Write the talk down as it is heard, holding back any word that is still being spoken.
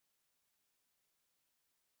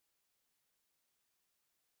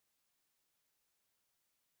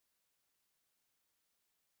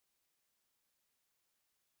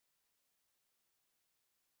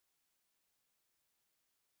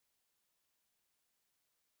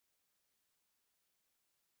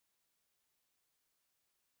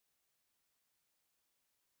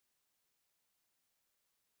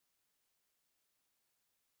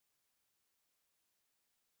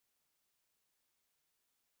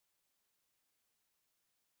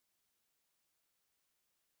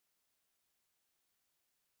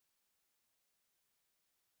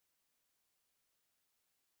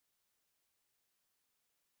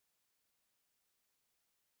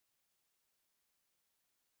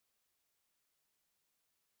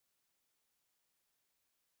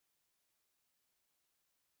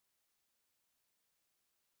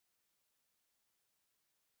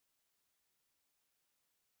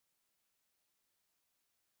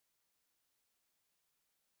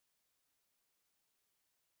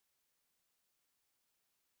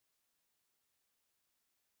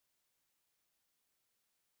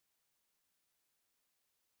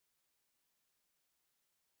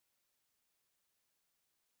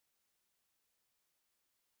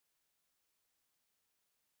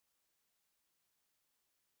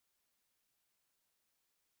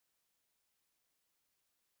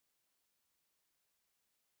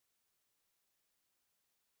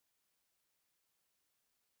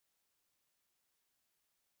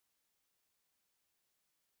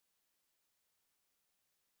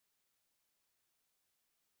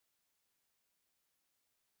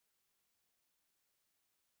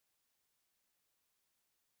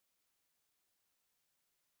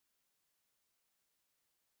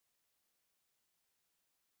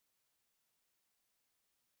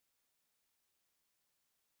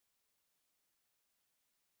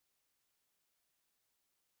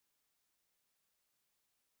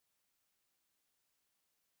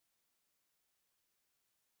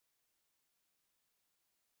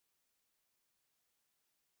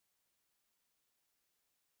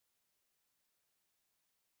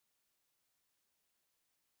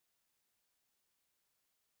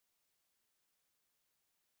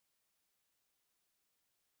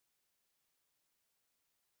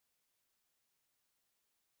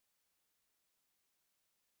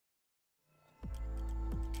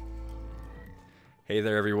Hey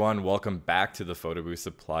there, everyone. Welcome back to the Photobooth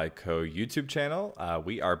Supply Co. YouTube channel.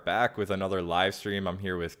 We are back with another live stream. I'm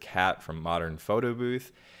here with Kat from Modern Photo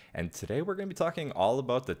Booth, and today we're going to be talking all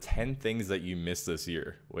about the 10 things that you missed this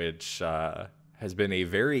year, which has been a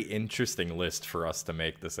very interesting list for us to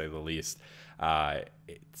make, to say the least.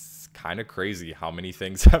 It's kind of crazy how many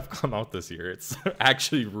things have come out this year. It's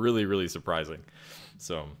actually really, really surprising.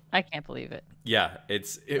 So I can't believe it. Yeah,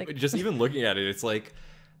 just even looking at it, it's like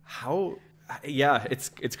how. Yeah,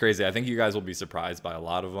 it's crazy. I think you guys will be surprised by a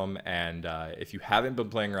lot of them. And if you haven't been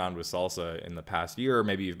playing around with SALSA in the past year, or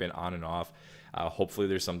maybe you've been on and off, hopefully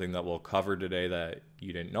there's something that we'll cover today that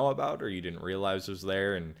you didn't know about or you didn't realize was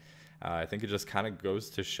there. And I think it just kind of goes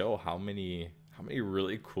to show how many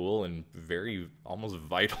really cool and very almost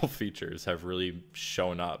vital features have really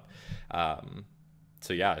shown up.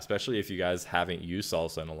 So yeah, especially if you guys haven't used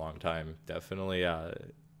SALSA in a long time, definitely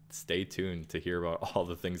stay tuned to hear about all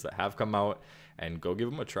the things that have come out and go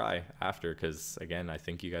give them a try after, because again, I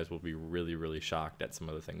think you guys will be really, really shocked at some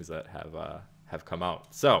of the things that have come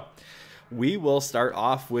out. So we will start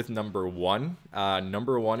off with number one.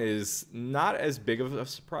 Number one is not as big of a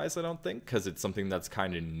surprise, I don't think, because it's something that's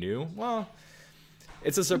kind of new. Well,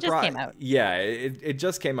 it's a surprise. It just came out. Yeah, it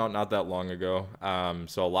just came out not that long ago.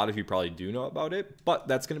 So a lot of you probably do know about it, but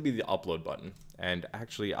that's going to be the upload button. And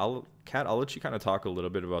actually, Kat, I'll let you kind of talk a little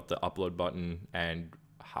bit about the upload button and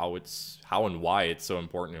how and why it's so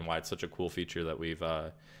important and why it's such a cool feature that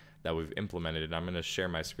we've implemented. And I'm going to share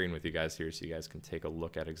my screen with you guys here so you guys can take a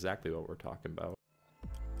look at exactly what we're talking about.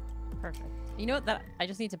 Perfect. You know what? That I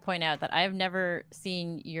just need to point out that I have never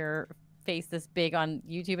seen your face this big on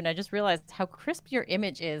YouTube, and I just realized how crisp your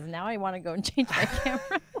image is. Now I want to go and change my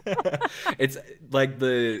camera. It's like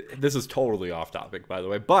this is totally off topic, by the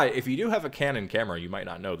way, but if you do have a Canon camera, you might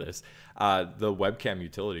not know this, the webcam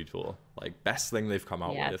utility tool, like, best thing they've come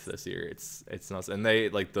out with this year. It's nuts. And they,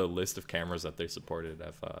 like, the list of cameras that they supported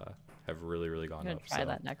have really gone up. Try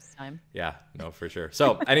that next time. Yeah, no, for sure.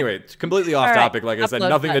 So anyway, it's completely off topic. Like I said,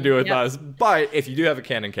 nothing to do with us, but if you do have a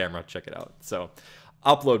Canon camera, check it out. So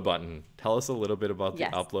upload button. Tell us a little bit about the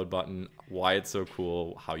upload button, why it's so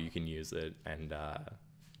cool, how you can use it, and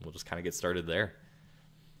we'll just kind of get started there.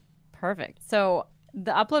 Perfect. So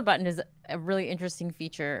the upload button is a really interesting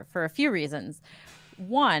feature for a few reasons.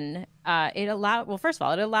 One, first of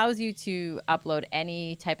all, it allows you to upload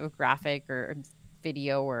any type of graphic or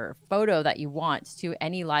video or photo that you want to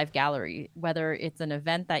any live gallery, whether it's an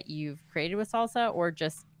event that you've created with SALSA or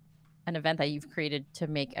just an event that you've created to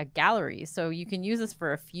make a gallery. So you can use this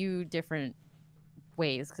for a few different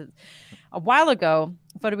ways. Because a while ago,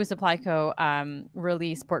 Photobooth Supply Co.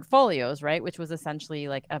 Released portfolios, right? Which was essentially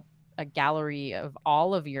like a gallery of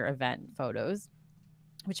all of your event photos,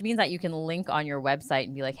 which means that you can link on your website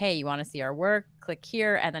and be like, hey, you want to see our work? Click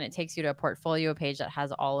here. And then it takes you to a portfolio page that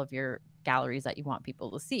has all of your galleries that you want people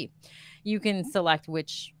to see. You can select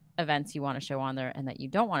which events you want to show on there and that you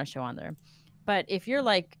don't want to show on there. But if you're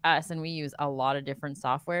like us and we use a lot of different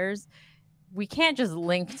softwares, we can't just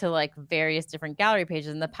link to like various different gallery pages.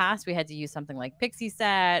 In the past, we had to use something like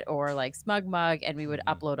PixieSet or like SmugMug, and we would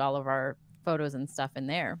upload all of our photos and stuff in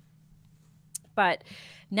there. But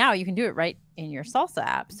now you can do it right in your SALSA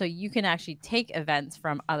app. So you can actually take events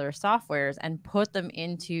from other softwares and put them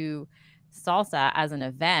into SALSA as an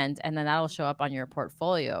event, and then that'll show up on your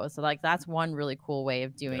portfolio. So like that's one really cool way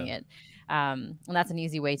of doing it. And that's an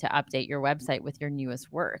easy way to update your website with your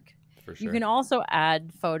newest work. For sure. You can also add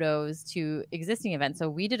photos to existing events. So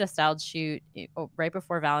we did a styled shoot right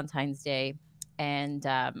before Valentine's Day, and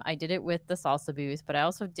I did it with the SALSA booth, but I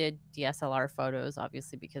also did DSLR photos,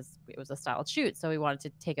 obviously, because it was a styled shoot. So we wanted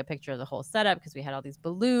to take a picture of the whole setup because we had all these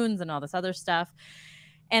balloons and all this other stuff.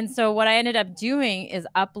 And so what I ended up doing is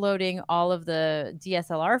uploading all of the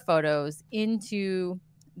DSLR photos into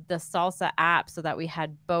the SALSA app so that we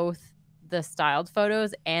had both the styled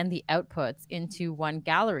photos and the outputs into one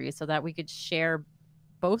gallery so that we could share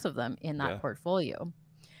both of them in that portfolio.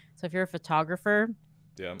 So if you're a photographer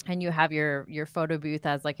and you have your photo booth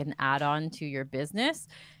as like an add-on to your business,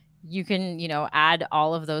 you can, add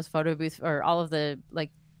all of those photo booths or all of the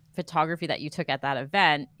like photography that you took at that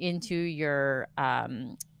event into your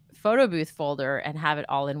photo booth folder and have it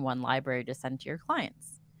all in one library to send to your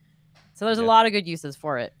clients. So there's a lot of good uses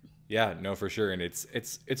for it. Yeah, no, for sure. And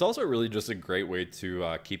it's also really just a great way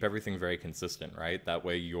to keep everything very consistent, right? That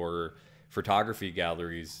way your photography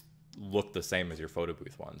galleries look the same as your photo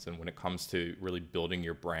booth ones. And when it comes to really building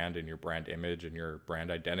your brand and your brand image and your brand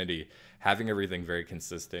identity, having everything very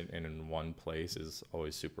consistent and in one place is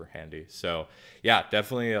always super handy. So yeah,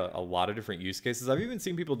 definitely a lot of different use cases. I've even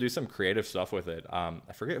seen people do some creative stuff with it. I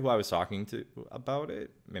forget who I was talking to about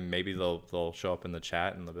it. And maybe they'll show up in the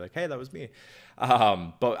chat and they'll be like, hey, that was me.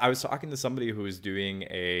 But I was talking to somebody who was doing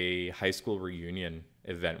a high school reunion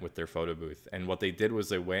event with their photo booth, and what they did was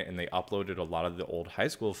they went and they uploaded a lot of the old high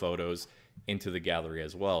school photos into the gallery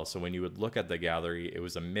as well. So when you would look at the gallery, it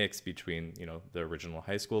was a mix between, you know, the original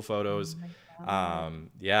high school photos,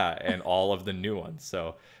 yeah, and all of the new ones.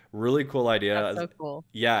 So really cool idea. That's so cool.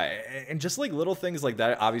 Yeah, and just like little things like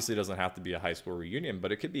that. Obviously, doesn't have to be a high school reunion,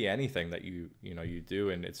 but it could be anything that you do,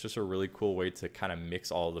 and it's just a really cool way to kind of mix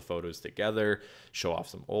all the photos together, show off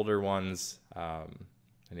some older ones.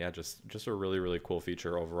 And yeah, just a really, really cool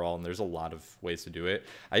feature overall. And there's a lot of ways to do it.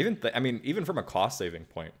 I mean, even from a cost saving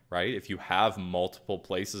point, right? If you have multiple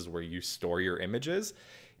places where you store your images,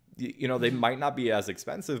 you know, they might not be as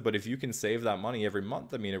expensive, but if you can save that money every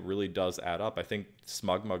month, I mean, it really does add up. I think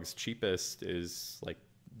SmugMug's cheapest is like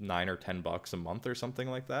 $9 or $10 a month or something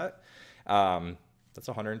like that. That's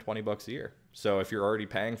 $120 a year. So if you're already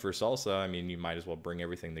paying for SALSA, I mean, you might as well bring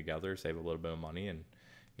everything together, save a little bit of money, and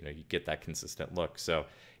you know, you get that consistent look. So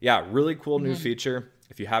yeah, really cool new feature.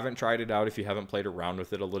 If you haven't tried it out, if you haven't played around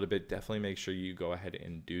with it a little bit, definitely make sure you go ahead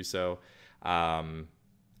and do so. And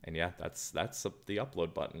yeah, that's the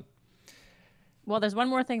upload button. Well, there's one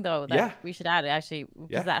more thing though that we should add, actually,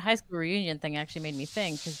 because that high school reunion thing actually made me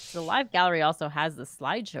think, because the live gallery also has the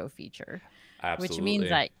slideshow feature, which means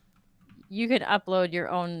that you could upload your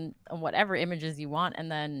own whatever images you want and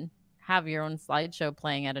then have your own slideshow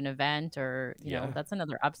playing at an event, or you know, that's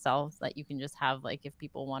another upsell that you can just have, like if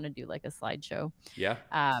people want to do like a slideshow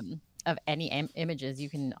of any images, you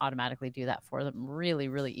can automatically do that for them really,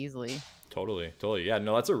 really easily. Totally. Yeah,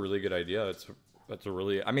 no, that's a really good idea. That's a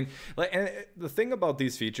really, I mean, like, and the thing about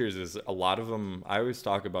these features is a lot of them, I always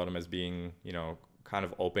talk about them as being, you know, kind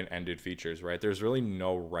of open-ended features, right? There's really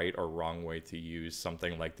no right or wrong way to use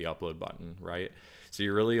something like the upload button, right? So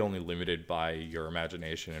you're really only limited by your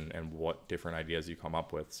imagination and what different ideas you come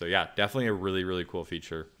up with. So yeah, definitely a really, really cool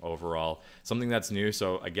feature overall. Something that's new.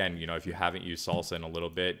 So again, you know, if you haven't used SALSA in a little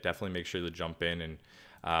bit, definitely make sure to jump in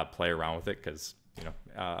and play around with it, because, you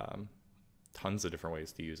know, tons of different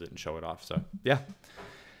ways to use it and show it off. So yeah.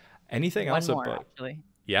 Anything else about? Actually.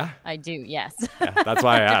 Yeah, I do. Yes. Yeah, that's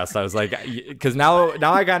why I asked. I was like, because now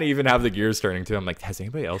I kind of even have the gears turning too. I'm like, has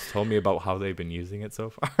anybody else told me about how they've been using it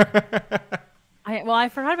so far? I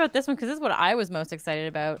forgot about this one, because this is what I was most excited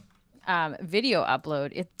about. Video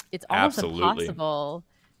upload. It's almost impossible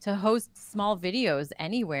to host small videos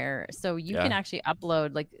anywhere. So you can actually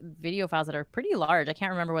upload like video files that are pretty large. I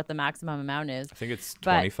can't remember what the maximum amount is. I think it's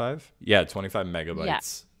 25. Yeah, 25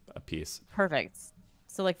 megabytes a piece. Perfect.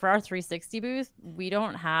 So like for our 360 booth, we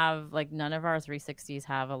don't have, like, none of our 360s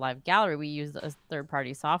have a live gallery. We use a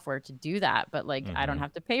third-party software to do that, but like I don't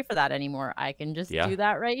have to pay for that anymore. I can just do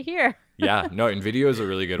that right here. Yeah, no, and video is a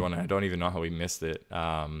really good one. I don't even know how we missed it.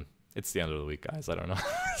 It's the end of the week, guys. I don't know.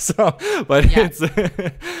 So, but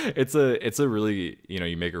it's a really, you know,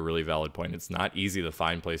 you make a really valid point. It's not easy to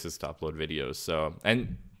find places to upload videos. So,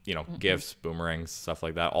 and you know, GIFs, boomerangs, stuff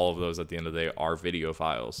like that, all of those at the end of the day are video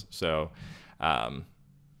files. So,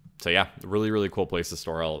 so yeah, really, really cool place to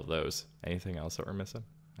store all of those. Anything else that we're missing?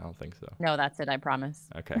 I don't think so. No, that's it. I promise.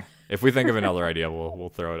 Okay. If we think of another idea, we'll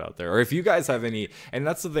throw it out there. Or if you guys have any, and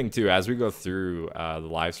that's the thing too, as we go through the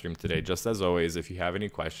live stream today, just as always, if you have any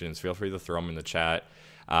questions, feel free to throw them in the chat.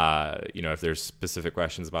 You know, if there's specific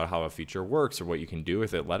questions about how a feature works or what you can do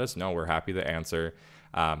with it, let us know. We're happy to answer.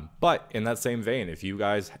 But in that same vein, if you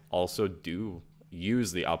guys also do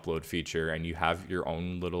use the upload feature and you have your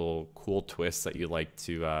own little cool twists that you like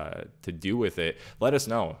to do with it, let us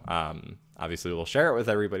know. Obviously we'll share it with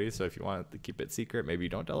everybody, so if you want to keep it secret, maybe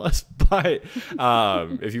don't tell us, but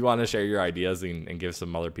if you want to share your ideas and give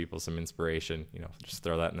some other people some inspiration, you know, just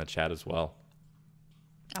throw that in the chat as well.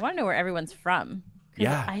 I want to know where everyone's from.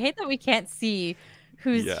 Yeah, I hate that we can't see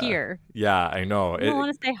who's here. Yeah, I know. You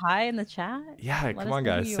want to say hi in the chat? Yeah, come on,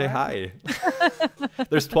 guys, say hi.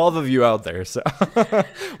 There's 12 of you out there, so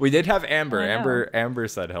we did have Amber. Amber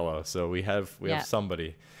said hello, so we have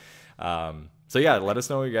somebody. So yeah, let us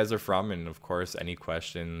know where you guys are from, and of course, any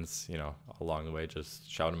questions, you know, along the way, just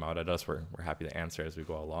shout them out at us. We're happy to answer as we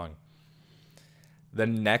go along. The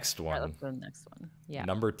next one. Let's go to the next one. Yeah.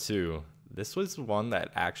 Number 2. This was one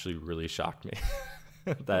that actually really shocked me.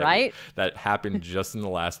 That happened just in the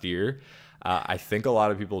last year. I think a lot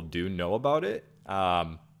of people do know about it,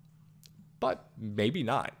 but maybe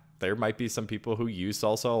not. there might be some people who used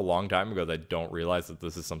SALSA a long time ago that don't realize that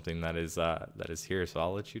this is something that is here. So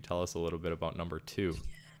I'll let you tell us a little bit about number 2.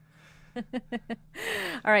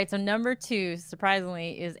 All right, so number 2,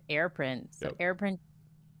 surprisingly, is AirPrint. So Yep. AirPrint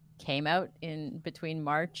came out in between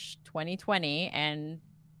March 2020 and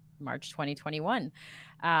March 2021.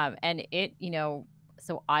 And it,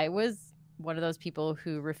 so I was one of those people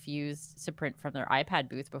who refused to print from their iPad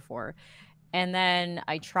booth before. And then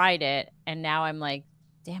I tried it, and now I'm like,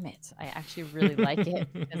 damn it, I actually really like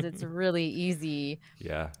it because it's really easy.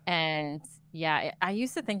 Yeah. And yeah, I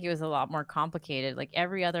used to think it was a lot more complicated. Like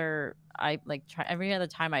every other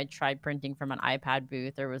time I tried printing from an iPad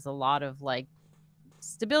booth, there was a lot of like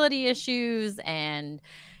stability issues, and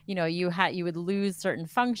you would lose certain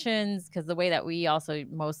functions because the way that we also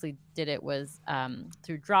mostly did it was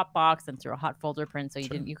through Dropbox and through a hot folder print. So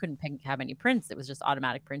you couldn't have any prints. It was just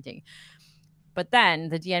automatic printing. But then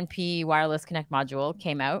the DNP wireless connect module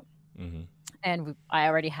came out, and I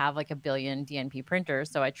already have like a billion DNP printers.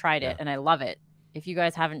 So I tried it and I love it. If you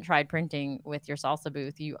guys haven't tried printing with your SALSA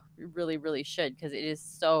booth, you really, really should, because it is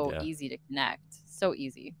so easy to connect. So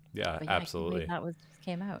easy. Yeah, But absolutely. That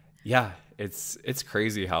came out. Yeah, it's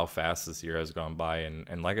crazy how fast this year has gone by,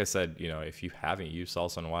 and like I said, if you haven't used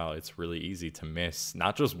SALSA in a while, it's really easy to miss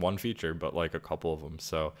not just one feature, but like a couple of them.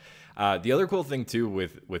 So the other cool thing too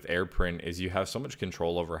with AirPrint is you have so much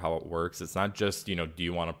control over how it works. It's not just do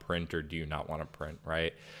you want to print or do you not want to print,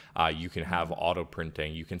 right? You can have auto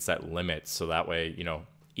printing. You can set limits, so that way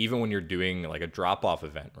even when you're doing like a drop-off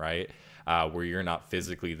event, right? Where you're not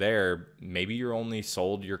physically there, maybe you're only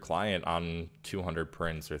sold your client on 200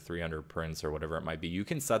 prints or 300 prints or whatever it might be. You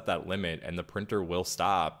can set that limit and the printer will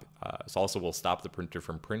stop. SALSA will stop the printer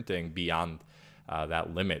from printing beyond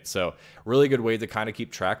that limit. So really good way to kind of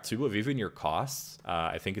keep track too of even your costs.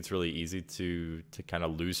 I think it's really easy to kind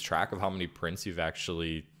of lose track of how many prints you've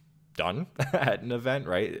actually done at an event,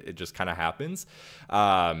 right? It just kind of happens.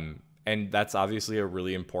 And that's obviously a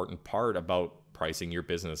really important part about pricing your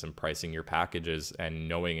business and pricing your packages and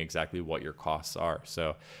knowing exactly what your costs are.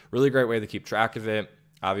 So really great way to keep track of it.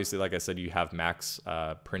 Obviously, like I said, you have max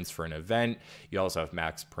prints for an event. You also have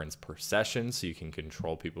max prints per session, so you can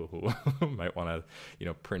control people who might want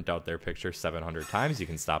to, print out their picture 700 times. You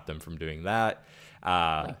can stop them from doing that.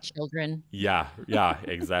 Like children. Yeah,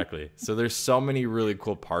 exactly. So there's so many really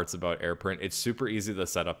cool parts about AirPrint. It's super easy to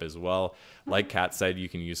set up as well. Like Kat said, you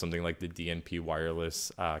can use something like the DNP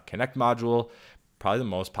wireless connect module. Probably the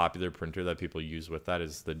most popular printer that people use with that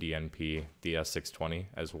is the DNP DS620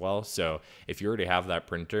 as well. So if you already have that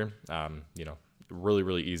printer, really,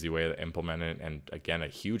 really easy way to implement it. And again, a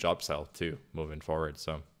huge upsell too, moving forward.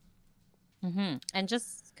 So. And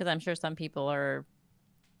just because I'm sure some people are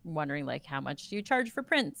wondering, like, how much do you charge for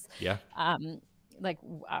prints? Yeah.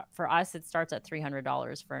 For us, it starts at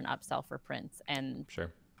 $300 for an upsell for prints. And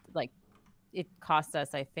sure, like it costs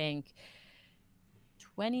us, I think,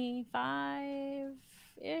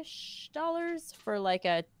 $25-ish for like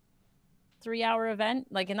a 3-hour event.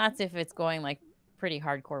 And that's if it's going like pretty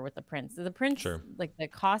hardcore with the prints. The prints, like the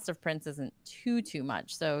cost of prints isn't too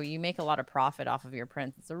much. So you make a lot of profit off of your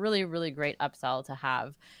prints. It's a really, really great upsell to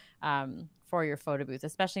have for your photo booth,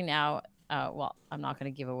 especially now. Well, I'm not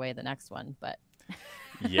going to give away the next one, but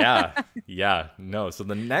no. So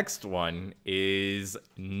the next one is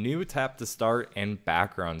new tap to start and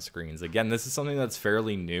background screens. Again, this is something that's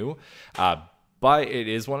fairly new, but it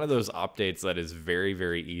is one of those updates that is very,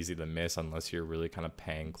 very easy to miss unless you're really kind of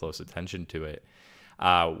paying close attention to it.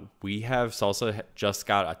 SALSA just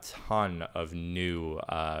got a ton of new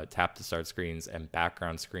tap to start screens and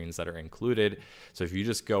background screens that are included. So if you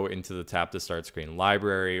just go into the tap to start screen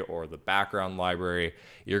library or the background library,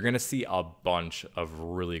 you're going to see a bunch of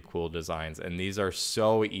really cool designs. And these are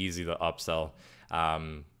so easy to upsell.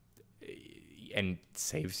 And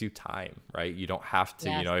saves you time, right? You don't have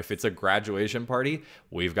to, if it's a graduation party,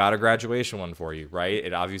 we've got a graduation one for you, right?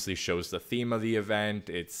 It obviously shows the theme of the event.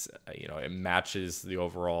 It's, it matches the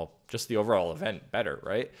overall event better,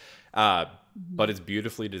 right? But it's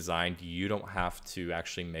beautifully designed. You don't have to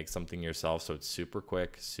actually make something yourself. So it's super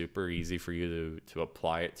quick, super easy for you to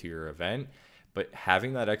apply it to your event. But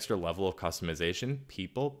having that extra level of customization,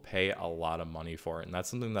 people pay a lot of money for it. And that's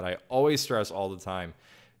something that I always stress all the time.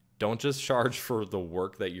 Don't just charge for the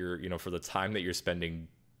work that you're, for the time that you're spending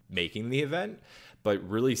making the event, but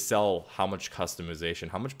really sell how much customization,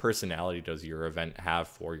 how much personality does your event have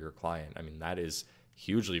for your client. I mean, that is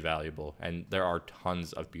hugely valuable. And there are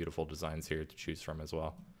tons of beautiful designs here to choose from as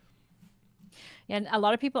well. And a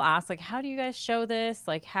lot of people ask, like, how do you guys show this?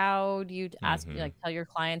 Like, how do you ask, Hmm. like, tell your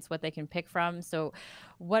clients what they can pick from? So,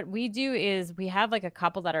 what we do is we have like a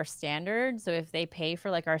couple that are standard. So, if they pay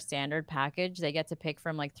for like our standard package, they get to pick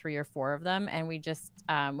from like 3 or 4 of them. And we just,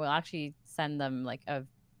 we'll actually send them like a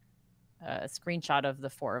screenshot of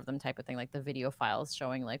the 4 of them type of thing, like the video files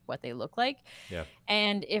showing like what they look like. Yeah,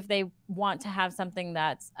 And if they want to have something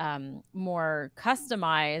that's more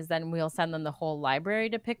customized, then we'll send them the whole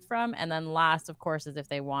library to pick from. And then last, of course, is if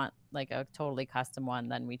they want like a totally custom one,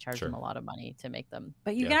 then we charge them sure. a lot of money to make them.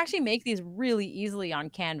 But you Yeah, can actually make these really easily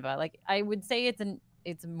on Canva. Like I would say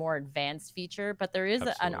it's a more advanced feature, but there is an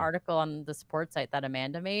absolutely. article on the support site that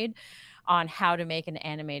Amanda made on how to make an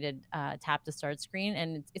animated tap to start screen,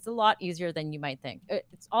 and it's a lot easier than you might think.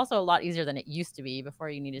 It's also a lot easier than it used to be before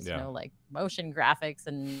you needed to Yeah. know like motion graphics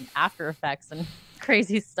and After Effects and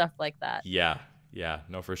crazy stuff like that. Yeah, yeah,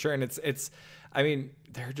 no, for sure. And I mean,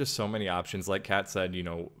 there are just so many options. Like Kat said,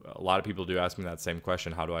 a lot of people do ask me that same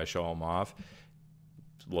question: how do I show them off?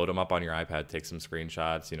 Load them up on your iPad, take some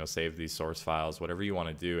screenshots, save these source files, whatever you want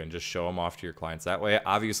to do, and just show them off to your clients that way.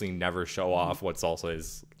 Obviously, never show Mhm. off what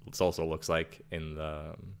Salsa looks like in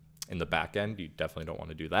the back end. You definitely don't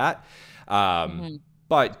want to do that. Um, Mhm.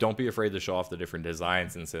 but don't be afraid to show off the different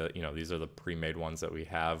designs and say, these are the pre-made ones that we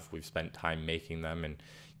have. We've spent time making them and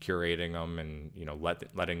curating them, and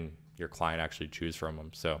letting your client actually choose from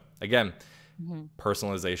them. So again, Mhm.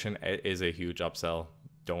 personalization is a huge upsell.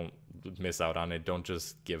 Don't miss out on it. Don't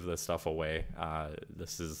just give this stuff away.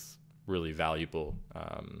 This is really valuable,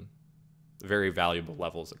 very valuable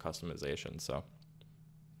levels of customization. So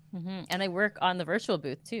Mhm. And they work on the virtual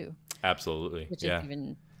booth too, absolutely. which is Yeah.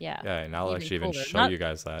 even yeah, Yeah. And I'll even actually even cooler. show Not you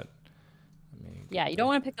guys that. Let me Yeah, get you don't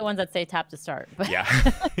want to pick the ones that say tap to start, but yeah.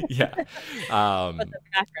 Yeah. but the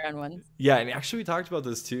background ones. Yeah, and actually we talked about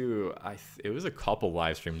this too. It was a couple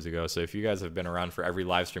live streams ago. So if you guys have been around for every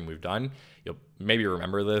live stream we've done, you'll maybe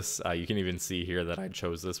remember this. You can even see here that I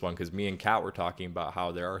chose this one because me and Kat were talking about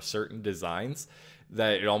how there are certain designs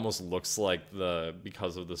that it almost looks like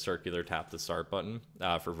because of the circular tap to start button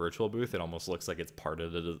for virtual booth, it almost looks like it's part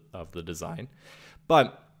of the design.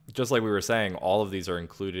 But just like we were saying, all of these are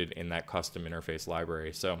included in that custom interface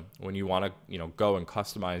library. So when you want to, go and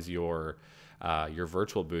customize your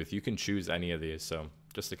virtual booth, you can choose any of these. So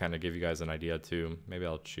just to kind of give you guys an idea too, maybe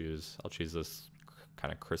I'll choose this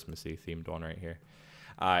kind of Christmassy themed one right here.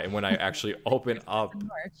 And when I actually open Christmas up, in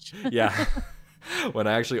March. yeah, when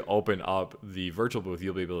I actually open up the virtual booth,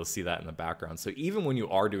 you'll be able to see that in the background. So even when you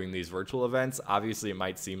are doing these virtual events, obviously it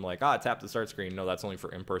might seem like, tap the start screen. No, that's only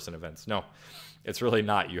for in-person events. No, it's really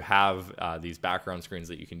not. You have these background screens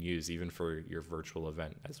that you can use even for your virtual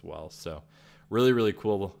event as well. So really, really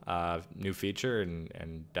cool new feature,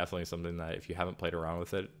 and definitely something that if you haven't played around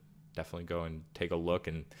with it, definitely go and take a look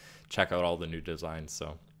and check out all the new designs.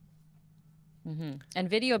 So And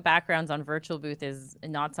video backgrounds on virtual booth is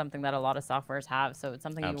not something that a lot of softwares have, so it's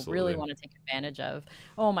something you really absolutely. want to take advantage of.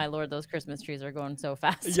 Oh my lord, those Christmas trees are going so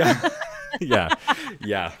fast. Yeah. Yeah.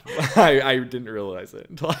 Yeah. I didn't realize it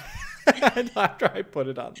until after I put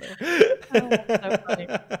it on Oh, that's so funny.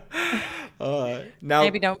 there. Now,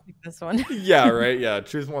 Maybe don't pick this one. yeah, right. Yeah.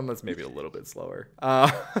 Choose one that's maybe a little bit slower.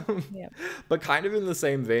 Yeah. But kind of in the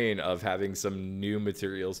same vein of having some new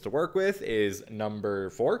materials to work with is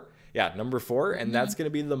number 4. Yeah, number 4, and that's going to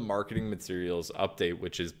be the marketing materials update,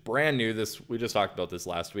 which is brand new. We just talked about this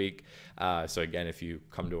last week. So again, if you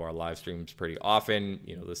come to our live streams pretty often,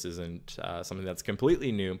 this isn't something that's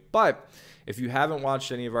completely new. But if you haven't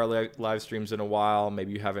watched any of our live streams in a while,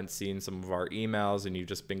 maybe you haven't seen some of our emails, and you've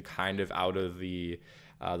just been kind of out of the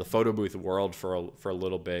photo booth world for a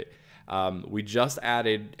little bit. We just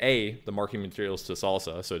added the marketing materials to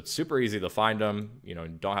SALSA, so it's super easy to find them. You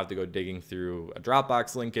don't have to go digging through a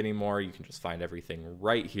Dropbox link anymore. You can just find everything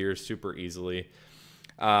right here super easily.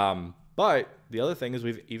 But the other thing is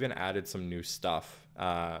we've even added some new stuff.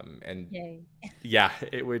 And Yay. yeah,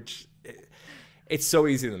 it's so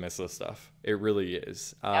easy to miss this stuff. It really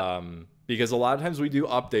is. Yep. Because a lot of times we do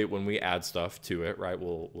update when we add stuff to it, right?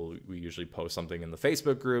 We usually post something in the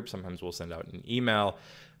Facebook group. Sometimes we'll send out an email.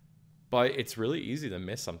 But it's really easy to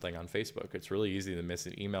miss something on Facebook. It's really easy to miss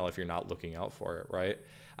an email if you're not looking out for it, right?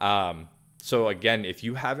 So again, if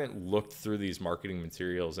you haven't looked through these marketing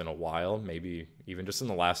materials in a while, maybe even just in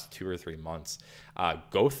the last 2 or 3 months,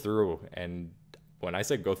 go through. And when I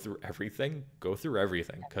say go through everything,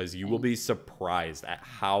 because you will be surprised at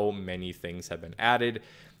how many things have been added.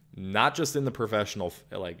 Not just in the professional,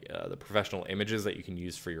 the professional images that you can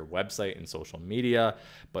use for your website and social media,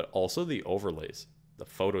 but also the overlays. The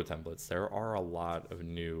photo templates. There are a lot of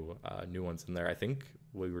new ones in there. I think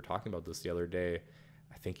we were talking about this the other day.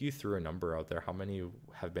 I think you threw a number out there. How many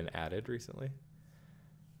have been added recently?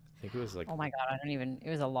 I think it was like, Oh my God, I don't even, it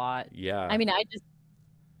was a lot. yeah. I mean,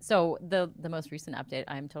 so the most recent update,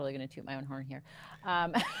 I'm totally going to toot my own horn here.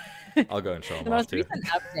 I'll go and show them The off most too. recent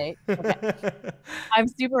update, okay, I'm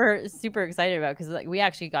super, super excited about, because like we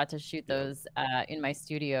actually got to shoot those in my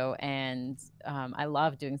studio, and I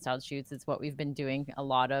love doing styled shoots. It's what we've been doing a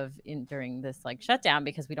lot of during this like shutdown,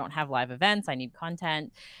 because we don't have live events. I need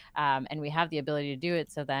content, and we have the ability to do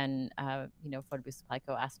it. So then, Photobooth Supply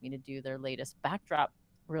Co asked me to do their latest backdrop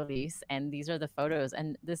release, and these are the photos,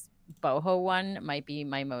 and this boho one might be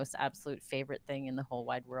my most absolute favorite thing in the whole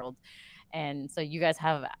wide world. And so you guys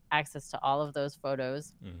have access to all of those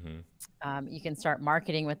photos. You can start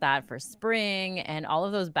marketing with that for spring, and all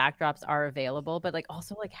of those backdrops are available. But like,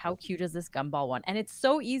 also, like, how cute is this gumball one? And it's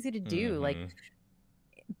so easy to do. Like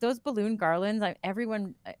those balloon garlands,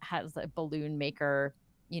 everyone has a balloon maker,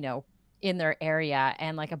 in their area,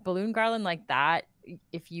 and like a balloon garland like that,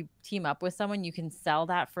 if you team up with someone, you can sell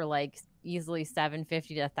that for like easily $750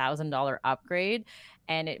 to $1,000 upgrade,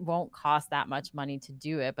 and it won't cost that much money to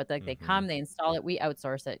do it. But like, they come, they install it, we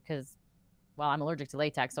outsource it, because, well, I'm allergic to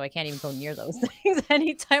latex, so I can't even go near those things.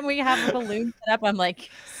 Anytime we have a balloon set up, I'm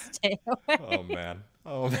like, stay away. Oh man.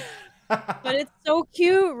 Oh man. But it's so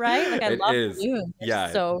cute, right? Like, I love balloons.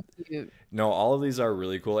 Yeah. So cute. No, all of these are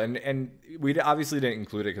really cool, and we obviously didn't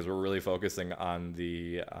include it because we're really focusing on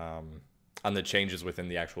the changes within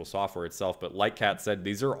the actual software itself. But like Kat said,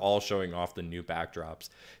 these are all showing off the new backdrops.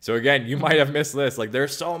 So again, you might have missed this. Like,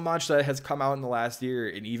 there's so much that has come out in the last year,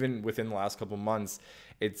 and even within the last couple months.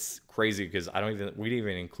 It's crazy because we didn't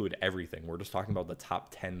even include everything. We're just talking about the top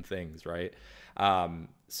 10 things, right?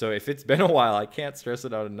 So if it's been a while, I can't stress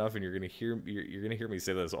it out enough, and you're gonna hear me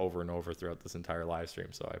say this over and over throughout this entire live stream.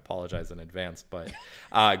 So I apologize in advance, but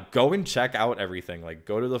go and check out everything. Like,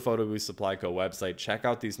 go to the Photobooth Supply Co website, check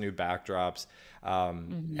out these new backdrops.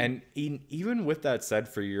 And even with that said,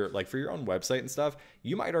 for your own website and stuff,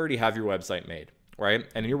 you might already have your website made, right?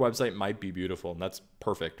 And your website might be beautiful, and that's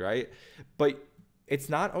perfect, right? But it's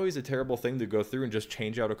not always a terrible thing to go through and just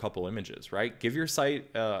change out a couple images, right? Give your site,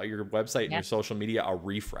 your website, and your social media a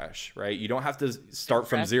refresh, right? You don't have to start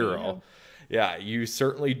from zero. Yeah, you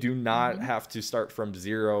certainly do not have to start from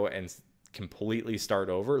zero and completely start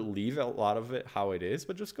over. Leave a lot of it how it is,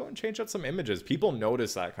 but just go and change out some images. People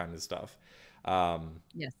notice that kind of stuff.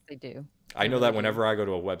 Yes, they do. I know that whenever I go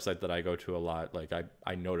to a website that I go to a lot, like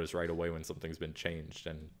I notice right away when something's been changed,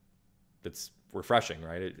 and it's refreshing,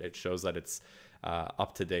 right? It shows that it's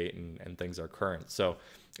up to date and things are current. So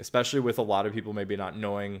especially with a lot of people maybe not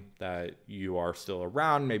knowing that you are still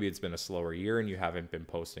around, maybe it's been a slower year and you haven't been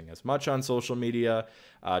posting as much on social media,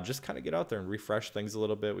 just kind of get out there and refresh things a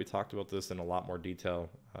little bit. We talked about this in a lot more detail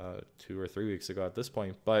 2 or 3 weeks ago at this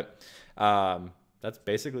point, but that's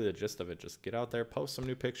basically the gist of it. Just get out there, post some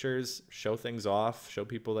new pictures, show things off, show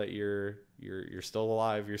people that you're still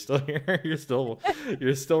alive, you're still here, you're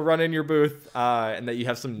still running your booth, and that you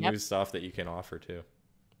have some new stuff that you can offer too.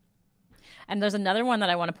 And there's another one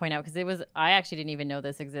that I want to point out, because I actually didn't even know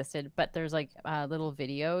this existed, but there's like little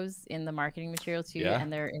videos in the marketing material too,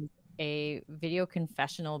 and there is a video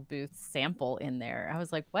confessional booth sample in there. I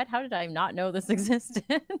was like, what? How did I not know this existed?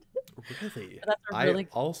 Really? That's a really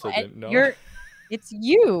I also didn't know. It's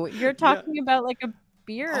you. You're talking about like a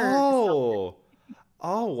beer. Oh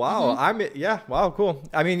wow. Wow, cool.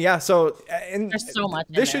 I mean, yeah, so and there's so much.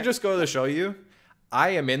 This should just go to show you, I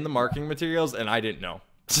am in the marketing materials and I didn't know.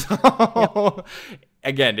 So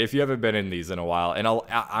again, if you haven't been in these in a while, and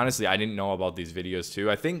honestly, I didn't know about these videos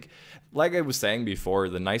too. I think, like I was saying before,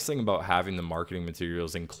 the nice thing about having the marketing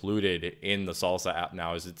materials included in the SALSA app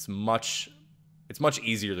now is it's much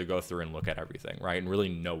easier to go through and look at everything, right? And really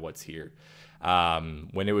know what's here.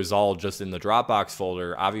 When it was all just in the Dropbox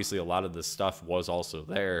folder, obviously a lot of this stuff was also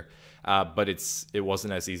there, but it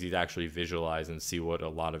wasn't as easy to actually visualize and see what a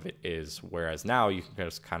lot of it is. Whereas now you can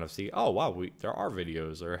just kind of see, oh wow, there are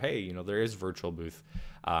videos, or hey, there is virtual booth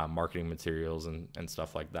marketing materials and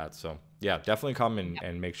stuff like that. So yeah, definitely come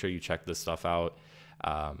and make sure you check this stuff out.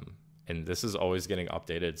 And this is always getting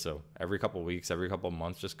updated. So every couple of weeks, every couple of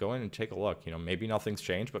months, just go in and take a look. Maybe nothing's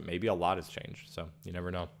changed, but maybe a lot has changed. So you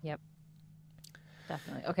never know. Yep.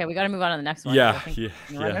 Definitely. Okay, we got to move on to the next one. Yeah. We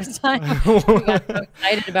got so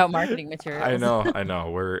excited about marketing materials. I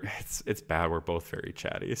know. It's bad. We're both very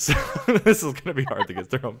chatty, so this is gonna be hard to get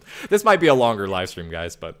through. This might be a longer live stream,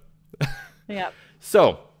 guys, but yeah.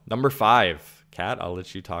 So number 5, Kat, I'll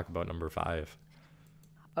let you talk about number 5.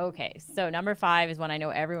 Okay, so number 5 is one I know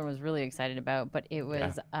everyone was really excited about, but it Yeah.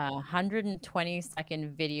 was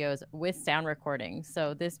 120-second videos with sound recording.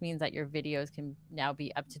 So this means that your videos can now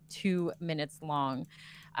be up to 2 minutes long,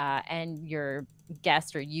 and your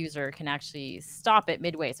guest or user can actually stop it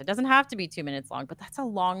midway. So it doesn't have to be 2 minutes long, but that's a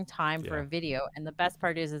long time for Yeah. a video. And the best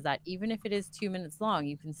part is that even if it is 2 minutes long,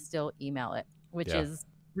 you can still email it, which Yeah. is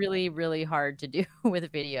really, really hard to do with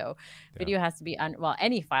video. Yeah. Video has to be well,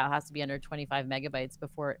 any file has to be under 25 megabytes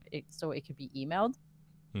before it could be emailed.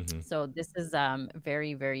 Hmm. So this is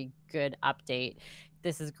very, very good update.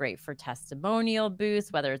 This is great for testimonial booths,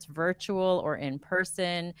 whether it's virtual or in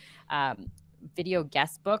person. Video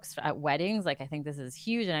guest books at weddings. Like, I think this is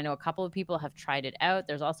huge. And I know a couple of people have tried it out.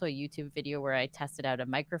 There's also a YouTube video where I tested out a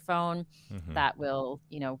microphone Hmm. that will,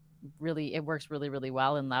 really, it works really, really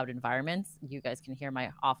well in loud environments. You guys can hear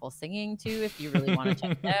my awful singing too if you really want to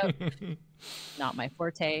check it out. Not my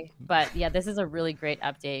forte. But yeah, this is a really great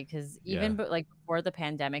update because Yeah. even like before the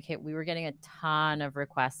pandemic hit, we were getting a ton of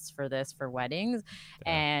requests for this for weddings.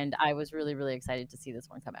 Yeah. And I was really, really excited to see this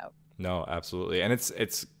one come out. No, absolutely. And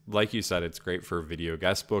it's like you said, it's great for video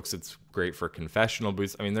guest books. It's great for confessional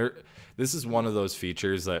booths. I mean, this is one of those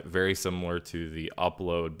features that, very similar to the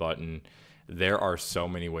upload button, there are so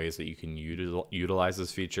many ways that you can utilize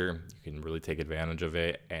this feature. You can really take advantage of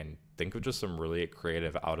it and think of just some really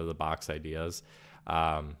creative out of the box ideas.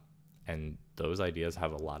 And those ideas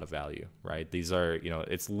have a lot of value, right? These are,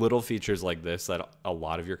 it's little features like this that a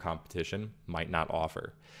lot of your competition might not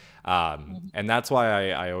offer. And that's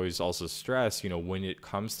why I always also stress, when it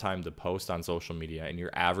comes time to post on social media and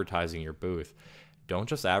you're advertising your booth, don't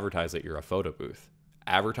just advertise that you're a photo booth.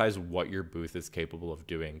 Advertise what your booth is capable of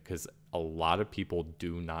doing, because a lot of people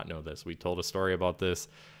do not know this. We told a story about this,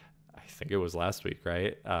 I think it was last week,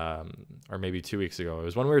 right? Or maybe 2 weeks ago. It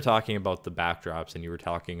was when we were talking about the backdrops and you were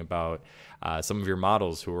talking about some of your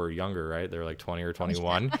models who were younger, right? They're like 20 or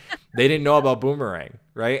 21. They didn't know about Boomerang,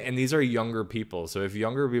 right? And these are younger people. So if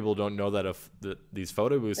younger people don't know that these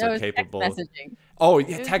photo booths are capable. Text messaging. Oh,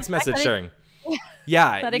 yeah, text message sharing.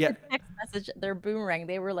 Yeah, That I yeah. could text message their Boomerang.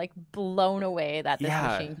 They were like blown away that this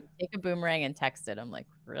machine can take a Boomerang and text it. I'm like,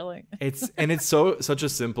 really? It's such a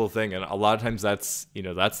simple thing, and a lot of times that's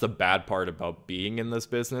the bad part about being in this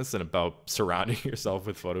business and about surrounding yourself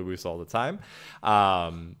with photo booths all the time,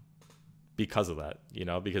 because of that,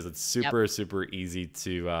 because it's super easy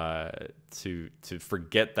to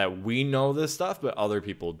forget that we know this stuff, but other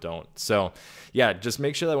people don't. So yeah, just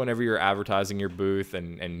make sure that whenever you're advertising your booth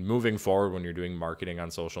and moving forward, when you're doing marketing on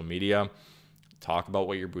social media, talk about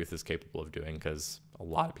what your booth is capable of doing, because a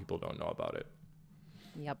lot of people don't know about it.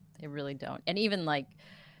 Yep, they really don't. And even like,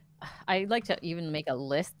 I like to even make a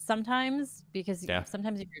list sometimes, because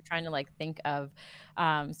sometimes if you're trying to like think of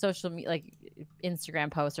social media, like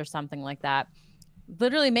Instagram posts or something like that,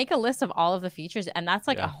 literally make a list of all of the features. And that's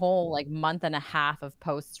like a whole like month and a half of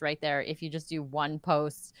posts right there. If you just do one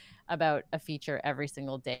post about a feature every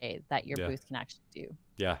single day that your booth can actually do.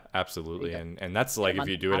 Yeah, absolutely. And that's like if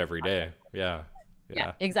you do it every day. Yeah,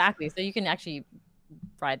 exactly. So you can actually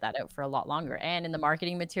ride that out for a lot longer. And in the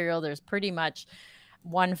marketing material, there's pretty much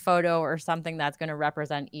one photo or something that's going to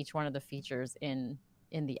represent each one of the features in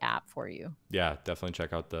the app for you. Yeah, definitely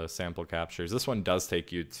check out the sample captures. This one does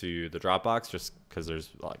take you to the Dropbox, just because there's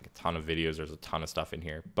like a ton of videos, there's a ton of stuff in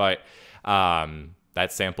here. But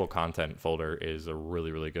that sample content folder is a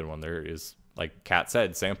really, really good one. There is, like Kat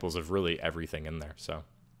said, samples of really everything in there. So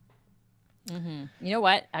you know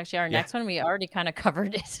what? Actually, our next one, we already kind of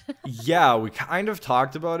covered it. Yeah, we kind of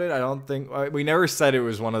talked about it. I don't think we never said it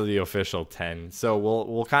was one of the official 10. So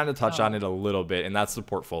we'll kind of touch on it a little bit, and that's the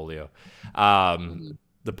portfolio.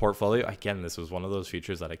 The portfolio, again, this was one of those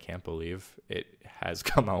features that I can't believe it has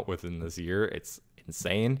come out within this year. It's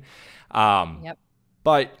insane.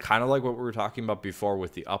 But kind of like what we were talking about before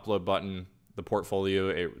with the upload button, the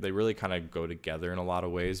portfolio, they really kind of go together in a lot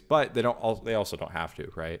of ways, but they also don't have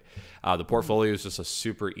to, right? The portfolio is just a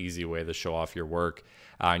super easy way to show off your work,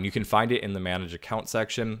 and you can find it in the manage account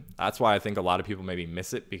section. That's why I think a lot of people maybe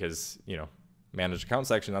miss it, because manage account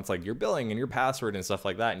section, that's like your billing and your password and stuff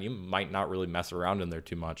like that, and you might not really mess around in there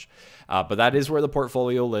too much, but that is where the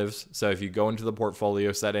portfolio lives. So if you go into the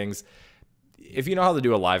portfolio settings, if you know how to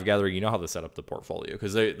do a live gathering, you know how to set up the portfolio,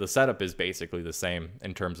 because the setup is basically the same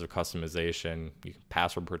in terms of customization. You can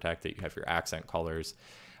password protect it. You have your accent colors.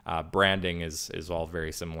 Branding is all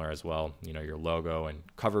very similar as well. Your logo and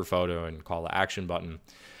cover photo and call to action button.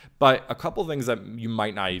 But a couple things that you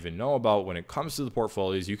might not even know about when it comes to the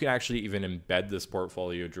portfolios, you can actually even embed this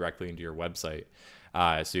portfolio directly into your website.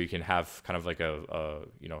 So you can have kind of like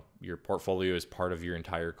your portfolio is part of your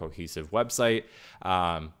entire cohesive website.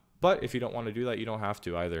 But if you don't want to do that, you don't have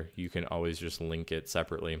to either. You can always just link it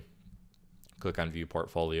separately. Click on view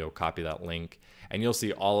portfolio, copy that link, and you'll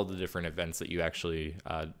see all of the different events that you actually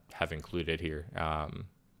have included here.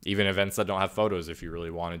 Even events that don't have photos, if you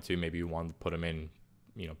really wanted to, maybe you wanted to put them in,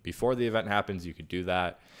 before the event happens, you could do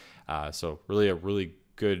that. So really a really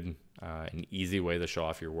good and easy way to show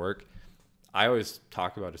off your work. I always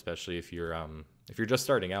talk about, especially if you're just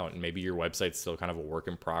starting out and maybe your website's still kind of a work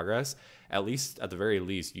in progress, at the very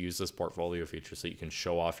least, use this portfolio feature so you can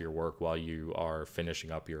show off your work while you are finishing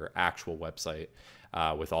up your actual website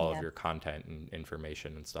with all of your content and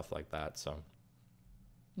information and stuff like that. So,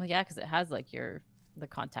 well, yeah, because it has like the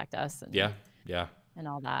contact us and and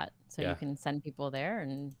all that, so you can send people there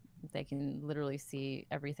and they can literally see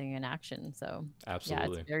everything in action. So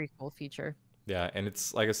absolutely, it's a very cool feature. Yeah, and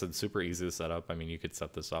it's, like I said, super easy to set up. I mean, you could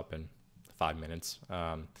set this up in 5 minutes.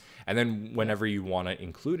 And then whenever you want to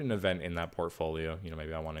include an event in that portfolio,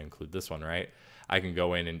 maybe I want to include this one, right? I can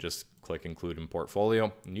go in and just click include in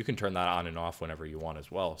portfolio, and you can turn that on and off whenever you want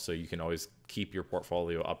as well. So you can always keep your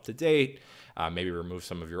portfolio up to date, maybe remove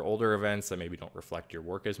some of your older events that maybe don't reflect your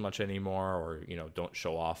work as much anymore, or, don't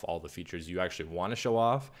show off all the features you actually want to show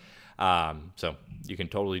off. So you can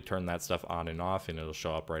totally turn that stuff on and off, and it'll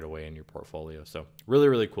show up right away in your portfolio. So really,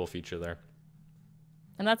 really cool feature there.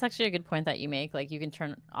 And that's actually a good point that you make. Like, you can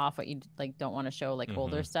turn off what you don't want to show, like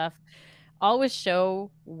older stuff. Always show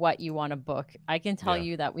what you want to book. I can tell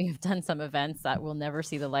you that we have done some events that will never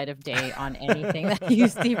see the light of day on anything that you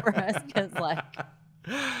see for us, because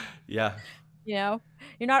you're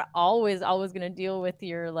not always going to deal with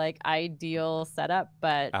your ideal setup,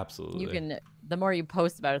 but absolutely, you can. The more you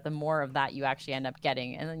post about it, the more of that you actually end up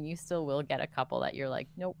getting, and then you still will get a couple that you're like,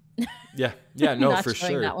 nope. No, for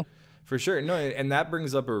sure. For sure. No, and that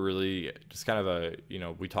brings up a really just kind of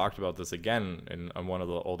we talked about this again on one of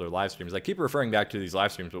the older live streams. I keep referring back to these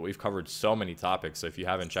live streams, but we've covered so many topics. So if you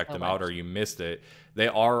haven't checked them out or you missed it, they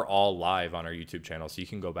are all live on our YouTube channel. So you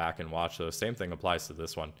can go back and watch those. Same thing applies to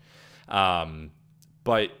this one.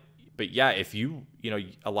 But yeah, if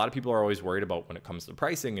a lot of people are always worried about when it comes to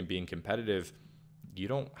pricing and being competitive. You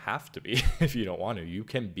don't have to be if you don't want to. You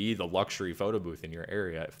can be the luxury photo booth in your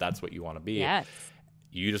area if that's what you want to be. Yes.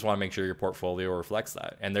 You just want to make sure your portfolio reflects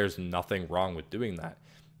that. And there's nothing wrong with doing that.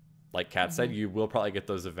 Like Kat said, you will probably get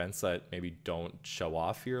those events that maybe don't show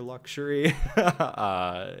off your luxury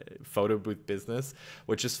photo booth business,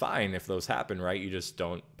 which is fine if those happen, right? You just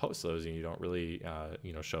don't post those and you don't really,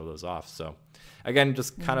 show those off. So again,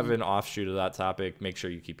 just kind of an offshoot of that topic. Make sure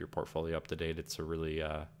you keep your portfolio up to date. It's a really,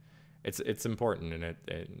 it's important, and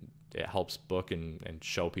it helps book and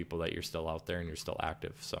show people that you're still out there and you're still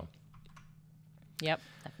active. So. Yep,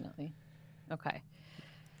 definitely. Okay.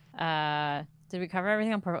 Did we cover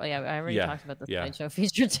everything on portfolio? Yeah, I already talked about the slideshow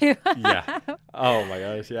feature too. Oh my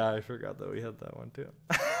gosh. Yeah, I forgot that we had that one too.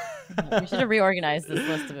 We should have reorganized this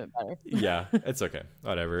list a bit better. Yeah, it's okay.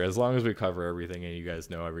 Whatever. As long as we cover everything and you guys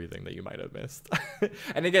know everything that you might have missed.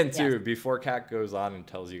 And again, too, before Kat goes on and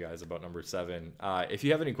tells you guys about number 7, if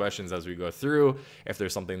you have any questions as we go through, if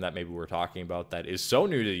there's something that maybe we're talking about that is so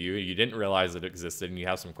new to you, you didn't realize it existed, and you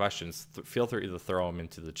have some questions, feel free to throw them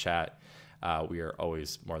into the chat. We are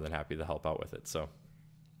always more than happy to help out with it. So,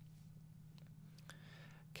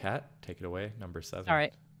 Kat, take it away. Number 7. All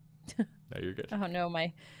right. No, you're good. Oh no,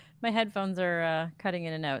 my headphones are cutting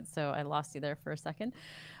in and out, so I lost you there for a second.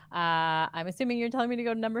 I'm assuming you're telling me to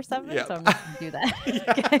go to number 7, so I'm just going to do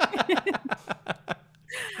that.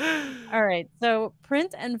 All right. So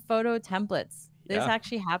print and photo templates. This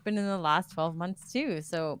actually happened in the last 12 months too.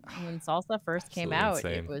 So when SALSA first came out,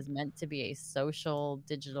 it was meant to be a social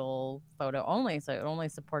digital photo only. So it only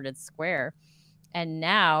supported Square. And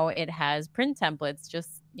now it has print templates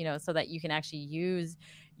just, so that you can actually use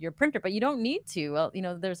your printer, but you don't need to. Well,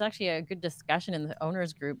 there's actually a good discussion in the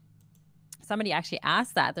owners group. Somebody actually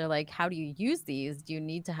asked that. They're like, how do you use these? Do you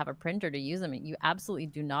need to have a printer to use them? And you absolutely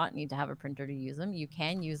do not need to have a printer to use them. You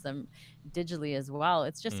can use them digitally as well.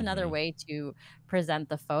 It's just another way to present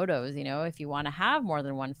the photos. If you want to have more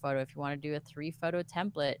than one photo, if you want to do a 3-photo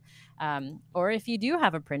template, or if you do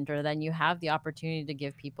have a printer, then you have the opportunity to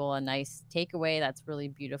give people a nice takeaway that's really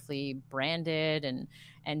beautifully branded and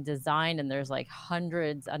designed. And there's like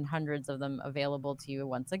hundreds and hundreds of them available to you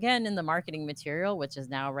once again in the marketing material, which is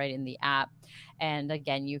now right in the app. And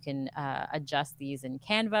again, you can adjust these in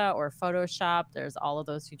Canva or Photoshop. There's all of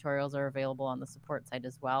those tutorials are available on the support site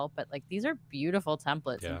as well. But these are beautiful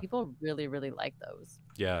templates and people really, really like those.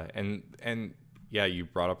 Yeah. And yeah, you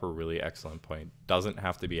brought up a really excellent point. Doesn't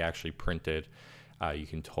have to be actually printed. You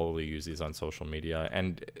can totally use these on social media.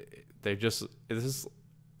 And this is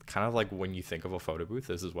kind of like when you think of a photo booth,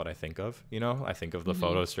 this is what I think of. I think of the Hmm.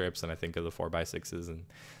 photo strips, and I think of the 4x6s and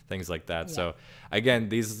things like that. Yeah. So again,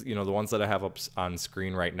 these, the ones that I have up on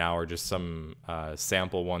screen right now are just some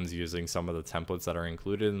sample ones using some of the templates that are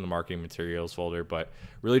included in the marketing materials folder, but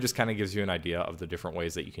really just kind of gives you an idea of the different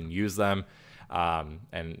ways that you can use them.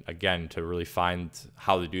 And again, to really find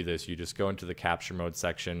how to do this, you just go into the capture mode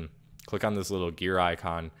section, click on this little gear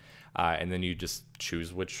icon, and then you just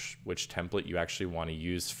choose which template you actually want to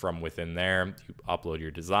use from within there. You upload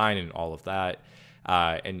your design and all of that.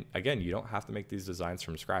 And again, you don't have to make these designs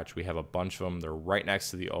from scratch. We have a bunch of them. They're right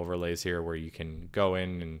next to the overlays here where you can go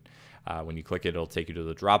in and when you click it, it'll take you to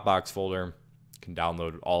the Dropbox folder. Can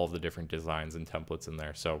download all of the different designs and templates in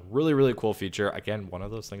there. So really, really cool feature. Again, one of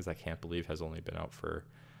those things I can't believe has only been out for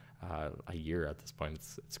a year at this point.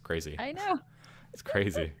 It's crazy. I know. It's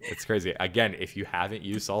crazy. It's crazy. Again, if you haven't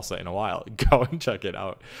used SALSA in a while, go and check it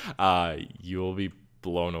out. You will be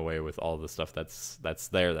blown away with all the stuff that's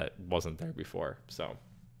there that wasn't there before. So,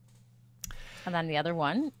 And then the other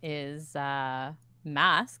one is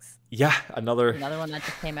masks. yeah, another one that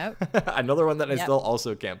just came out. another one that I Yep. still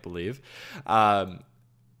also can't believe.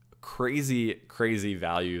 Crazy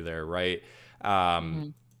value there, right?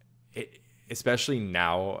 Mhm. Especially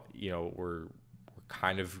now, we're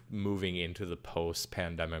kind of moving into the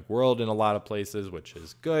post-pandemic world in a lot of places, which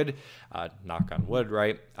is good. Knock on wood,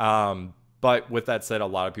 right? But with that said, a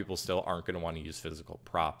lot of people still aren't going to want to use physical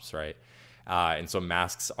props, right? And so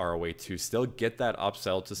masks are a way to still get that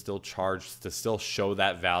upsell, to still charge, to still show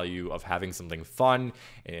that value of having something fun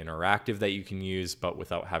and interactive that you can use, but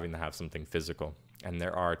without having to have something physical. And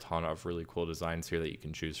there are a ton of really cool designs here that you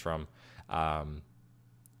can choose from. And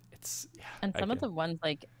some of the ones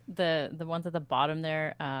like the ones at the bottom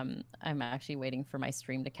there, I'm actually waiting for my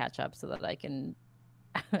stream to catch up so that I can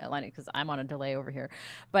align it because I'm on a delay over here.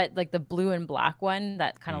 But like the blue and black one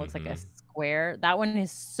that kind of looks like a square, that one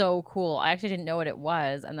is so cool. I actually didn't know what it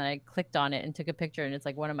was, and then I clicked on it and took a picture, and it's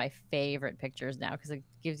like one of my favorite pictures now because it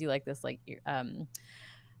gives you like this like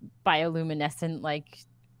bioluminescent like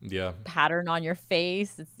Yeah. pattern on your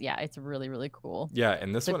face. It's really, really cool. Yeah,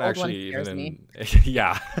 and this The one gold actually scares even me.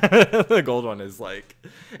 yeah, the gold one is like,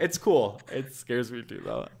 it's cool. It scares me too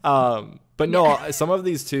though. But no, some of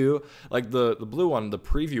these too, like the blue one, the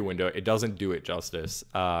preview window, it doesn't do it justice.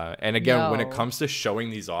 And again, when it No. comes to showing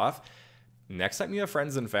these off, next time you have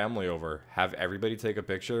friends and family over, have everybody take a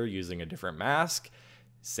picture using a different mask.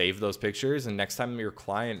 Save those pictures, and next time your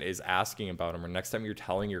client is asking about them, or next time you're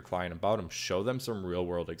telling your client about them, show them some real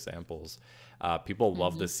world examples. People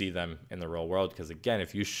love to see them in the real world because, again,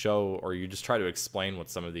 if you show or you just try to explain what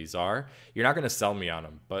some of these are, you're not going to sell me on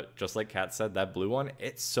them. But just like Kat said, that blue one,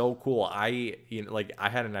 it's so cool. I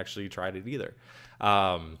hadn't actually tried it either.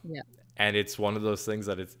 Yeah. And it's one of those things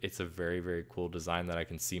that it's a very, very cool design that I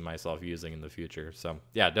can see myself using in the future. So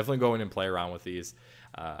yeah, definitely go in and play around with these.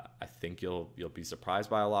 I think you'll be surprised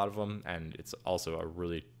by a lot of them, and it's also a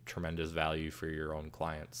really tremendous value for your own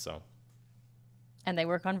clients. So And they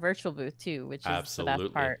work on virtual booth too, which is the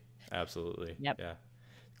best part. Absolutely. Yep. Yeah.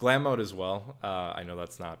 Glam mode as well. I know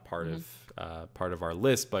that's not part of our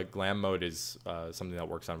list, but glam mode is something that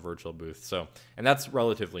works on virtual booth. So, and that's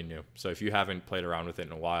relatively new. So if you haven't played around with it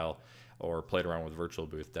in a while or played around with virtual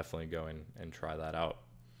booth, definitely go in and try that out.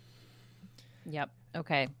 Yep.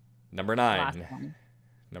 Okay. Number Last 9. one.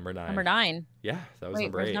 Number 9. Number 9. Yeah, that was Wait,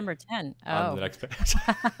 number where's 8. number 10? On Oh. the next page.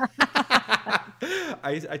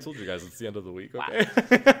 I told you guys it's the end of the week, okay?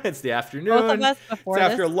 It's the afternoon. Both of us before it's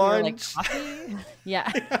after this, we were like, lunch. coffee?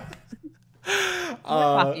 Yeah.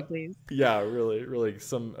 More coffee, please. Yeah, really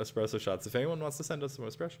some espresso shots. If anyone wants to send us some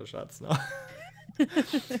espresso shots, no.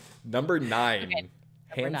 Number 9,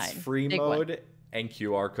 Okay, number 9. hands-free Big one. mode and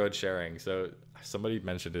QR code sharing. So somebody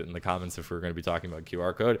mentioned it in the comments if we were going to be talking about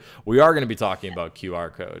QR code. We are going to be talking about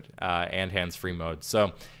QR code and hands-free mode.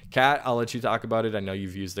 So Kat, I'll let you talk about it. I know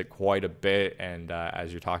you've used it quite a bit, and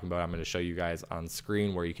as you're talking about it, I'm going to show you guys on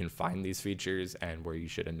screen where you can find these features and where you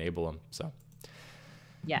should enable them. So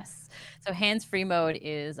Yes. So hands-free mode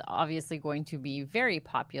is obviously going to be very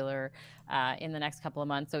popular in the next couple of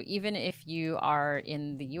months. So even if you are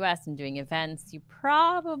in the US and doing events, you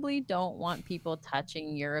probably don't want people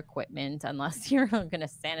touching your equipment unless you're going to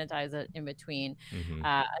sanitize it in between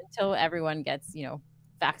until everyone gets,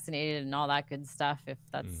 vaccinated and all that good stuff. If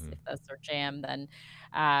that's their jam, then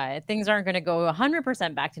things aren't going to go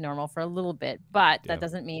 100% back to normal for a little bit, but that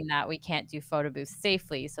doesn't mean that we can't do photo booths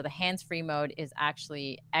safely. So the hands-free mode is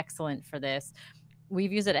actually excellent for this.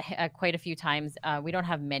 We've used it quite a few times. We don't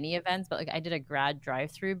have many events, but like I did a grad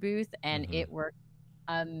drive-through booth and it worked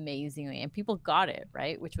amazingly, and people got it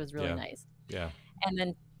right, which was really nice. Yeah. And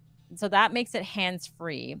then so that makes it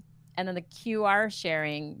hands-free. And then the QR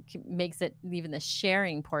sharing makes it even the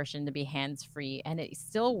sharing portion to be hands-free. And it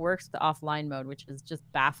still works the offline mode, which is just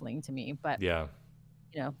baffling to me. But, Yeah.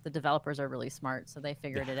 the developers are really smart, so they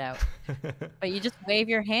figured it out. Yeah. But you just wave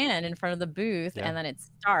your hand in front of the booth Yeah. and then it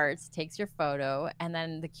starts, takes your photo, and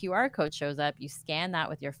then the QR code shows up. You scan that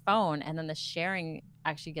with your phone, and then the sharing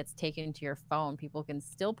actually gets taken to your phone. People can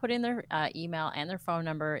still put in their email and their phone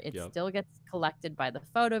number. It Yep. still gets collected by the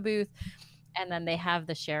photo booth, and then they have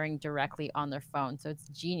the sharing directly on their phone. So it's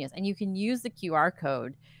genius. And you can use the QR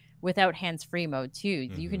code without hands-free mode too.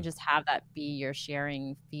 You can just have that be your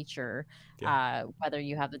sharing feature, Yeah. whether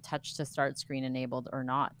you have the touch to start screen enabled or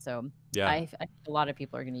not. So Yeah. I think a lot of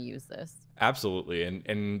people are going to use this. Absolutely.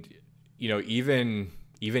 And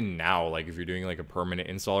even now, like if you're doing like a permanent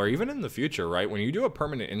install, or even in the future, right? When you do a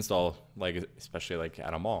permanent install, like especially like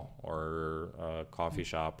at a mall or a coffee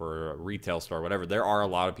shop or a retail store, whatever, there are a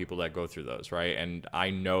lot of people that go through those, right? And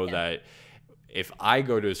I know that if I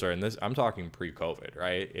go to a store, and this I'm talking pre-COVID,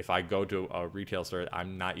 right? If I go to a retail store,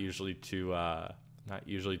 I'm not usually too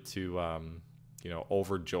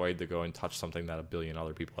overjoyed to go and touch something that a billion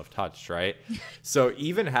other people have touched, right? So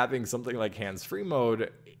even having something like hands-free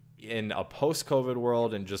mode in a post-COVID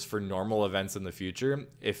world and just for normal events in the future,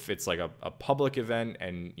 if it's like a public event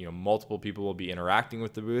and multiple people will be interacting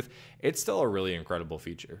with the booth, it's still a really incredible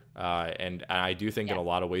feature. And I do think in a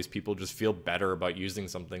lot of ways people just feel better about using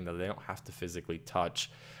something that they don't have to physically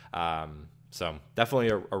touch. So definitely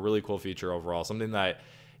a really cool feature overall, something that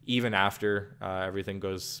even after everything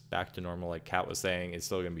goes back to normal, like Kat was saying, it's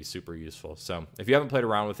still going to be super useful. So if you haven't played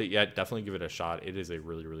around with it yet, definitely give it a shot. It is a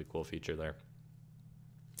really, really cool feature there.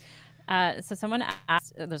 So someone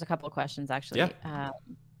asked, there's a couple of questions actually,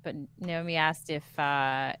 but Naomi asked if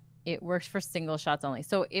it works for single shots only.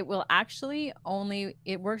 So it will actually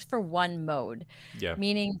it works for one mode,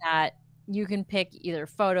 meaning that you can pick either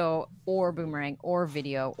photo or boomerang or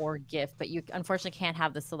video or GIF, but you unfortunately can't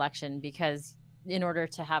have the selection because in order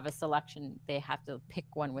to have a selection, they have to pick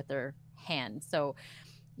one with their hand. So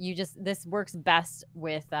this works best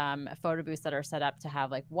with photo booths that are set up to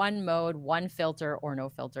have like one mode, one filter or no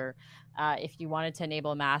filter. If you wanted to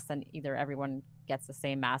enable a mask, then either everyone gets the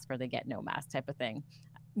same mask or they get no mask type of thing.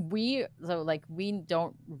 We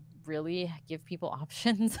don't really give people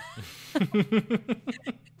options.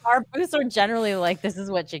 Our booths are generally like, this is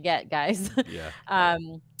what you get, guys.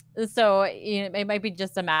 So it might be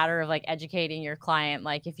just a matter of like educating your client.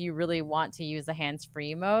 Like if you really want to use the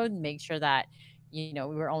hands-free mode, make sure that we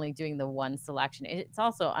were only doing the one selection. It's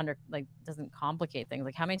also doesn't complicate things.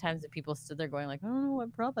 Like how many times do people stood there going like, I don't know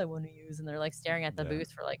what prop I want to use, and they're like staring at the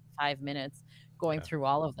booth for like 5 minutes going through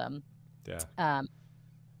all of them.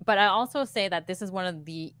 But I also say that this is one of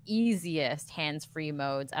the easiest hands-free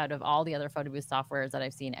modes out of all the other photo booth softwares that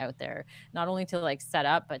I've seen out there. Not only to like set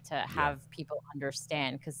up, but to have people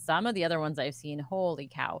understand. Because some of the other ones I've seen, holy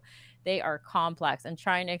cow, they are complex. And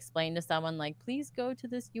trying to explain to someone like, please go to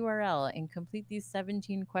this URL and complete these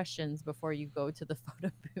 17 questions before you go to the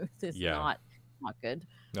photo booth is not good.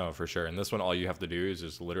 No, for sure. And this one, all you have to do is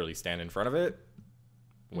just literally stand in front of it,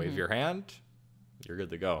 wave your hand. You're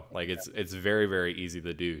good to go. Like it's very, very easy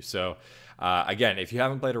to do. So again, if you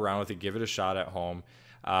haven't played around with it, give it a shot at home.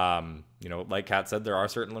 Like Kat said, there are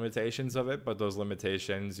certain limitations of it, but those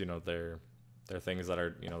limitations, they're things that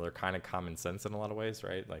are, they're kind of common sense in a lot of ways,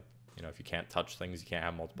 right? Like, if you can't touch things, you can't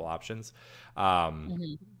have multiple options.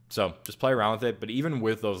 So just play around with it. But even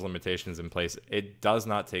with those limitations in place, it does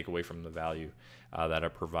not take away from the value that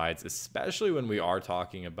it provides, especially when we are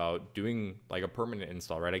talking about doing like a permanent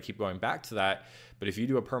install, right? I keep going back to that. But if you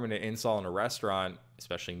do a permanent install in a restaurant,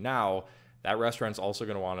 especially now, that restaurant's also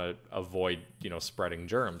going to want to avoid, spreading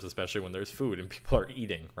germs, especially when there's food and people are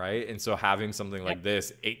eating, right? And so having something like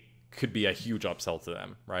this, it could be a huge upsell to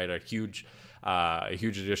them, right? A huge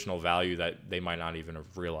additional value that they might not even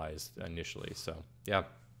have realized initially. So, yeah.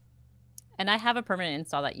 And I have a permanent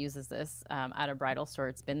install that uses this at a bridal store.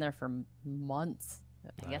 It's been there for months.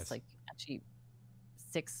 I guess like actually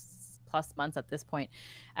 6+ months at this point.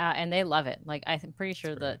 And they love it. Like I'm pretty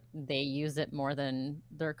sure that they use it more than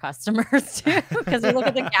their customers do. Because we look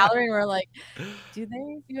at the gallery and we're like, do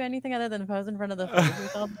they do anything other than pose in front of the photo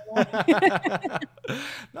booth all day?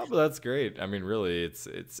 No, but that's great. I mean, really, it's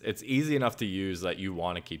easy enough to use that you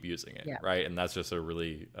want to keep using it, right? And that's just a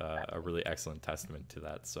really excellent testament to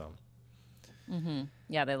that. So.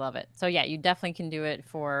 Yeah, they love it. So yeah, you definitely can do it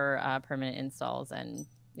for permanent installs, and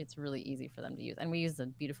it's really easy for them to use. And we use a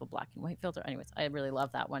beautiful black and white filter. Anyways, I really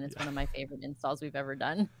love that one. It's one of my favorite installs we've ever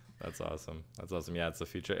done. That's awesome. That's awesome. Yeah, it's a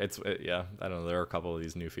feature. Yeah, I don't know. There are a couple of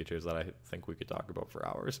these new features that I think we could talk about for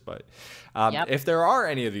hours. But Yep. if there are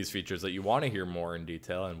any of these features that you want to hear more in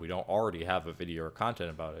detail and we don't already have a video or content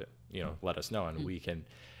about it, let us know. And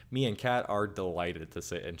me and Kat are delighted to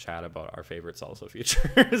sit and chat about our favorite SALSA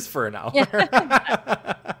features for an hour.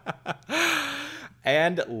 Yeah.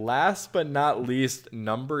 And last but not least,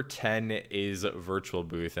 number 10 is Virtual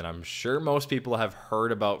Booth. And I'm sure most people have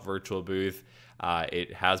heard about Virtual Booth.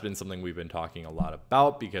 It has been something we've been talking a lot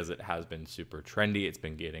about because it has been super trendy. It's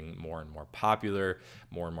been getting more and more popular.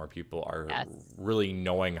 More and more people are really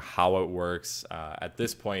knowing how it works. At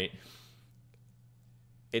this point,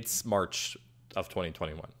 it's March of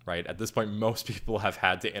 2021, right? At this point, most people have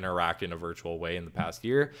had to interact in a virtual way in the past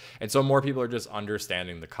year. And so more people are just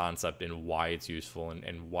understanding the concept and why it's useful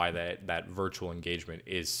and why that virtual engagement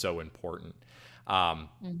is so important.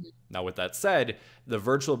 Now, with that said, the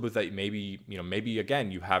virtual booth that maybe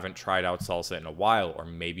again, you haven't tried out SALSA in a while, or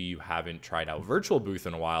maybe you haven't tried out Virtual Booth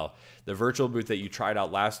in a while. The virtual booth that you tried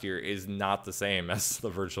out last year is not the same as the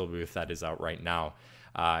virtual booth that is out right now.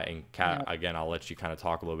 And Kat, again, I'll let you kind of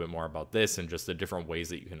talk a little bit more about this and just the different ways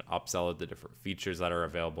that you can upsell it, the different features that are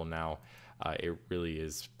available now. It really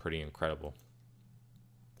is pretty incredible.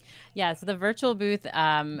 Yeah, so the virtual booth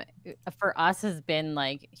for us has been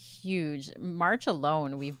like huge. March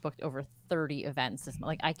alone, we've booked over 30 events this month.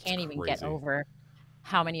 Like I can't even get over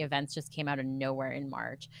how many events just came out of nowhere in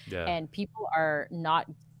March. Yeah. And people are not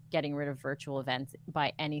getting rid of virtual events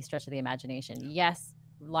by any stretch of the imagination. Yes,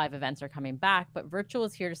 live events are coming back, but virtual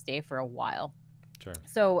is here to stay for a while. Sure.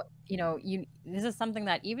 So, this is something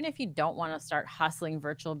that even if you don't want to start hustling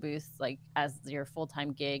virtual booths like as your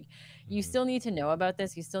full-time gig, you still need to know about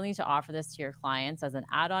this. You still need to offer this to your clients as an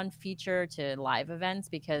add-on feature to live events,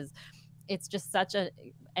 because it's just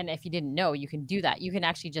and if you didn't know, you can do that. You can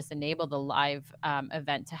actually just enable the live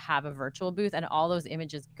event to have a virtual booth, and all those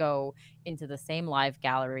images go into the same live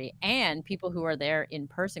gallery, and people who are there in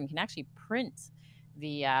person can actually print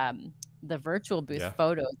the virtual booth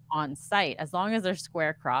photos on site, as long as they're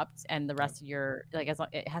square cropped, and the rest of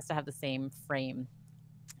it has to have the same frame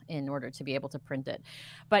in order to be able to print it.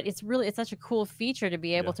 But it's such a cool feature to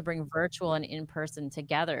be able to bring virtual and in-person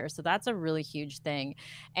together. So that's a really huge thing.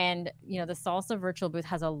 And, the SALSA virtual booth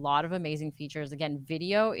has a lot of amazing features. Again,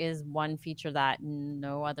 video is one feature that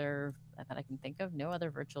I can think of, no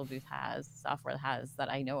other virtual booth software has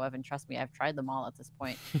that I know of. And trust me, I've tried them all at this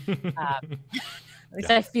point. At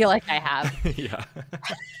least I feel like I have. Yeah.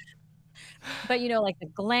 But, like the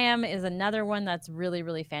Glam is another one that's really,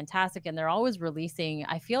 really fantastic. And they're always releasing,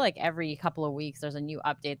 I feel like every couple of weeks, there's a new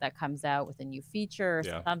update that comes out with a new feature or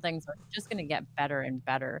something. So it's just going to get better and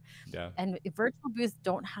better. Yeah. And virtual booths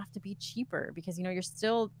don't have to be cheaper, because, you're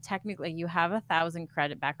still technically, you have 1,000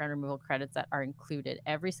 background removal credits that are included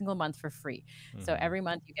every single month for free. So every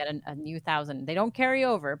month you get a new 1,000. They don't carry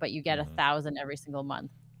over, but you get 1,000 every single month.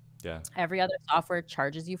 Yeah. Every other software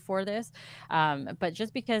charges you for this. But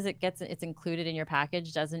just because it's included in your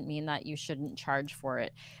package doesn't mean that you shouldn't charge for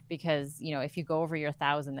it, because, if you go over your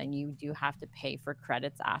 1,000, then you do have to pay for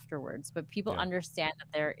credits afterwards. But people understand that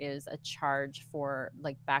there is a charge for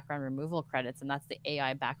like background removal credits, and that's the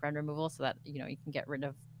AI background removal, so that, you can get rid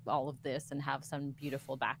of all of this and have some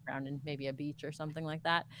beautiful background and maybe a beach or something like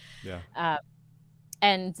that. Yeah.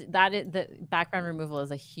 And the background removal is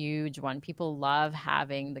a huge one. People love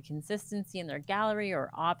having the consistency in their gallery or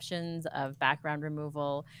options of background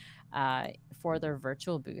removal for their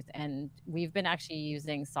virtual booth. And we've been actually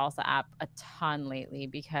using SALSA app a ton lately,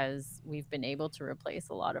 because we've been able to replace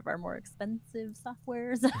a lot of our more expensive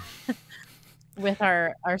softwares with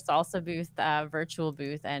our SALSA booth, virtual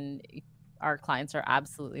booth, and our clients are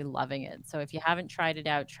absolutely loving it. So if you haven't tried it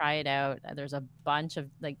out, try it out. There's a bunch of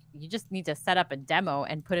you just need to set up a demo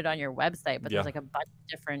and put it on your website, but there's like a bunch of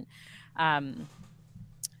different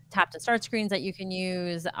tap to start screens that you can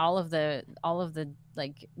use, all of the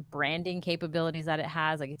like branding capabilities that it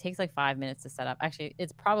has. Like it takes like 5 minutes to set up. Actually,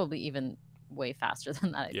 it's probably even way faster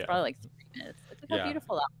than that. It's probably like 3 minutes. Look how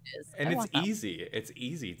beautiful that is. And it's easy. It's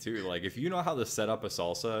easy too. Like if you know how to set up a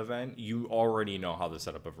SALSA event, you already know how to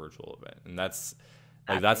set up a virtual event. And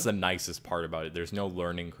that's the nicest part about it. There's no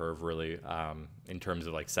learning curve really in terms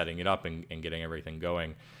of like setting it up and getting everything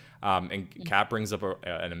going. And Kat brings up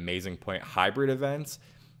an amazing point. Hybrid events,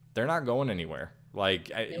 they're not going anywhere.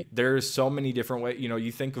 Like there's so many different ways.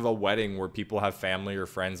 You think of a wedding where people have family or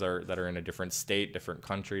friends that are in a different state, different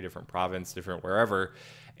country, different province, different wherever.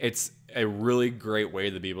 It's a really great way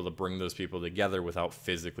to be able to bring those people together without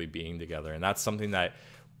physically being together. And that's something that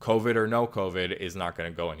COVID or no COVID is not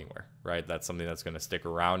going to go anywhere, right? That's something that's going to stick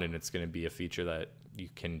around, and it's going to be a feature that you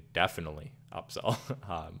can definitely upsell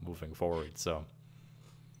moving forward. So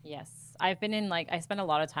Yes. I've been in I spent a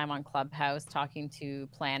lot of time on Clubhouse talking to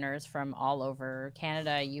planners from all over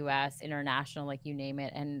Canada, US, international, like you name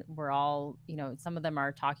it. And we're all, some of them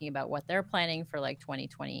are talking about what they're planning for like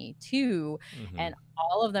 2022. And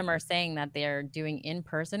all of them are saying that they're doing in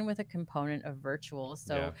person with a component of virtual.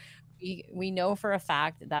 So we know for a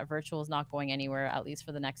fact that virtual is not going anywhere, at least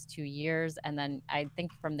for the next 2 years. And then I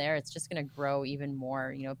think from there, it's just going to grow even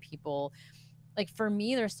more. People, like for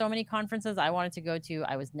me, there's so many conferences I wanted to go to.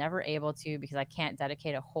 I was never able to because I can't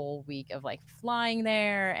dedicate a whole week of like flying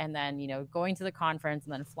there and then, going to the conference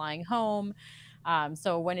and then flying home.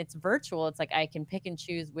 So when it's virtual, it's like I can pick and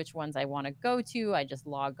choose which ones I want to go to. I just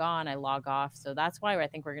log on, I log off. So that's why I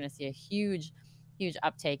think we're going to see a huge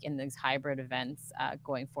uptake in these hybrid events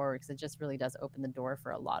going forward, because it just really does open the door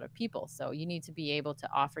for a lot of people. So you need to be able to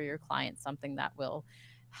offer your clients something that will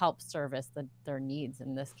help service their needs.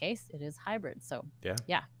 In this case, it is hybrid. So get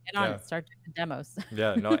on it, start doing the demos.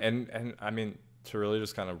 And I mean, to really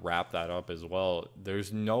just kind of wrap that up as well,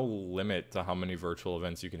 there's no limit to how many virtual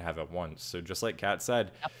events you can have at once. So just like Kat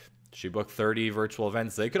said, she booked 30 virtual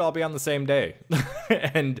events. They could all be on the same day.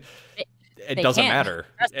 And it doesn't matter.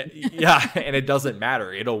 And it doesn't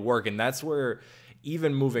matter. It'll work. And that's where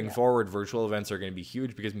even moving forward, virtual events are going to be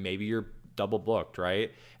huge, because maybe you're double booked,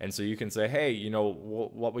 right? And so you can say, hey,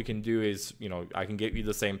 what we can do is, I can get you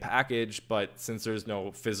the same package, but since there's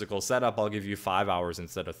no physical setup, I'll give you 5 hours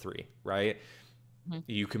instead of 3, right?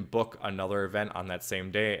 You can book another event on that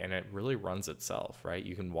same day, and it really runs itself, right?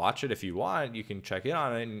 You can watch it if you want, you can check in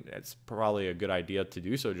on it, and it's probably a good idea to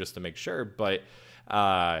do so just to make sure, but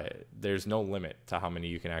there's no limit to how many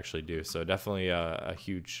you can actually do. So definitely a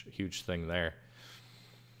huge thing there.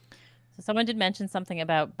 So someone did mention something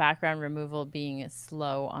about background removal being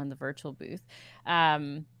slow on the virtual booth.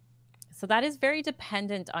 So that is very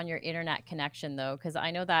dependent on your internet connection, though, because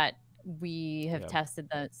I know that we have tested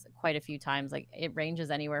this quite a few times. Like it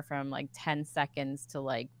ranges anywhere from like 10 seconds to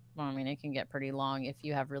like, well, I mean, it can get pretty long if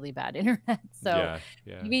you have really bad internet. So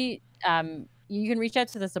maybe you can reach out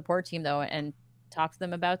to the support team, though, and talk to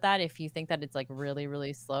them about that. If you think that it's like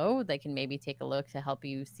really slow, they can maybe take a look to help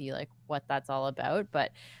you see like what that's all about.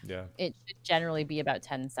 But it should generally be about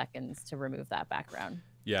 10 seconds to remove that background.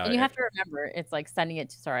 And you have to remember, it's like sending it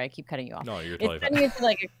to, sorry, I keep cutting you off. No, you're totally sending it to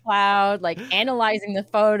like a cloud, like analyzing the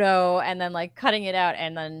photo and then like cutting it out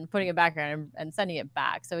and then putting a background and sending it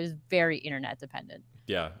back. So it's very internet dependent.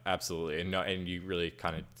 Yeah, absolutely. And you really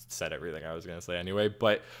kind of said everything I was going to say anyway.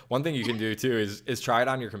 But one thing you can do too is try it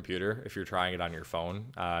on your computer. If you're trying it on your phone,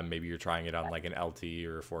 maybe you're trying it on like an LTE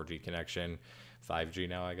or a 4G connection, 5G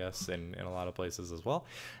now, I guess, in a lot of places as well.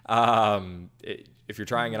 If you're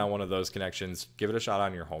trying it on one of those connections, give it a shot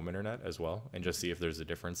on your home internet as well, and just see if there's a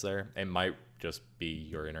difference there. It might just be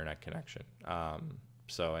your internet connection.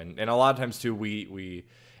 So, and a lot of times too,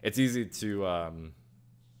 it's easy to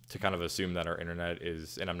kind of assume that our internet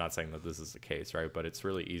is, and I'm not saying that this is the case, right? But it's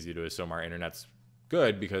really easy to assume our internet's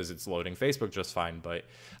good because it's loading Facebook just fine. But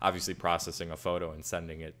obviously processing a photo and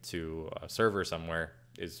sending it to a server somewhere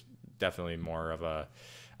is definitely more of a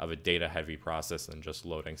data heavy process than just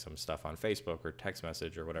loading some stuff on Facebook or text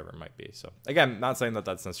message or whatever it might be. So again, not saying that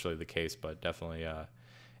that's necessarily the case, but definitely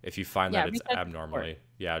if you find that it's abnormally,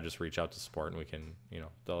 just reach out to support and we can,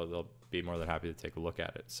 they'll be more than happy to take a look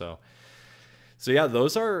at it. So yeah,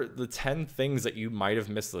 those are the 10 things that you might have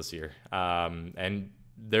missed this year. And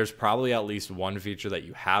there's probably at least one feature that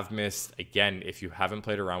you have missed. Again, if you haven't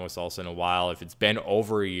played around with SALSA in a while, if it's been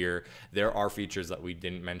over a year, there are features that we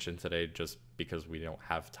didn't mention today just because we don't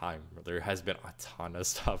have time. There has been a ton of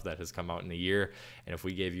stuff that has come out in a year. And if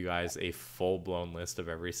we gave you guys a full-blown list of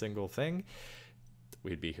every single thing,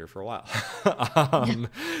 we'd be here for a while.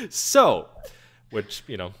 Which,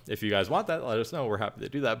 if you guys want that, let us know. We're happy to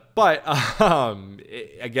do that. But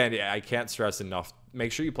again, I can't stress enough.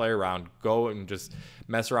 Make sure you play around. Go and just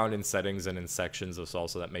mess around in settings and in sections of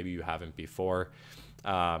SALSA that maybe you haven't before.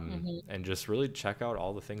 And just really check out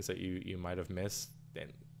all the things that you might have missed.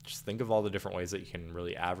 And just think of all the different ways that you can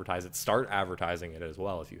really advertise it. Start advertising it as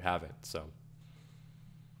well if you haven't. So.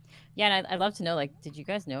 Yeah, and I'd love to know, did you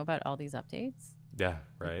guys know about all these updates? Yeah,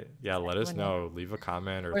 right. Yeah, let us know. Leave a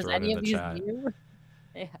comment or throw it in the chat.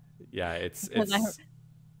 Yeah, it's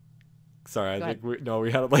sorry, I think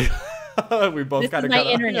we had we both kind of got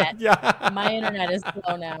my internet. Yeah. My internet is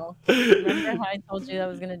slow now. Remember how I told you I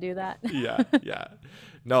was going to do that? Yeah.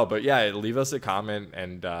 No, but yeah, leave us a comment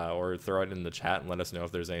and or throw it in the chat and let us know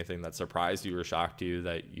if there's anything that surprised you or shocked you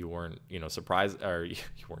that you weren't, surprised, or you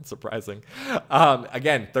weren't surprising.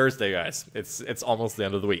 Again, Thursday, guys. It's almost the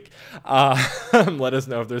end of the week. Let us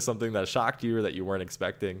know if there's something that shocked you or that you weren't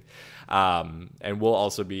expecting. And we'll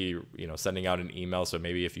also be, sending out an email. So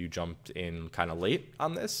maybe if you jumped in kind of late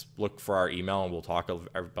on this, look for our email and we'll talk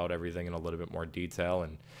about everything in a little bit more detail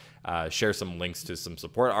and share some links to some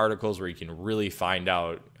support articles where you can really find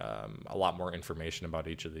out a lot more information about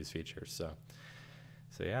each of these features.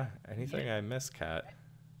 So yeah, anything I missed, Kat?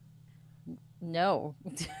 No,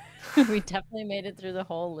 we definitely made it through the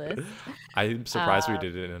whole list. I'm surprised we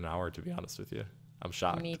did it in an hour, to be honest with you. I'm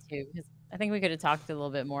shocked. Me too, because I think we could have talked a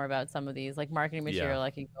little bit more about some of these, like marketing material.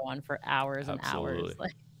 I could go on for hours and hours.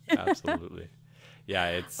 Absolutely.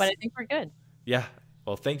 Yeah, but I think we're good. Yeah.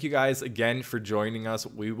 Well, thank you guys again for joining us.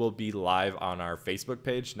 We will be live on our Facebook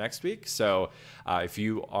page next week. So if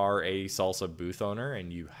you are a SALSA booth owner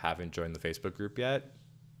and you haven't joined the Facebook group yet,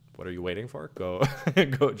 what are you waiting for? Go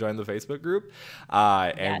join the Facebook group.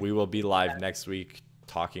 And we will be live next week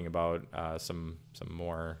talking about some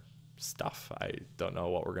more stuff. I don't know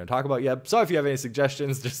what we're going to talk about yet. So if you have any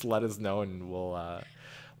suggestions, just let us know and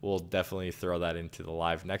we'll definitely throw that into the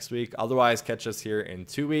live next week. Otherwise, catch us here in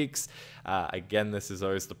 2 weeks. Again, this is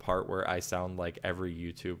always the part where I sound like every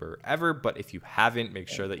YouTuber ever. But if you haven't, make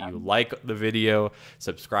sure that you like the video,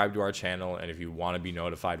 subscribe to our channel. And if you want to be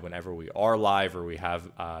notified whenever we are live or we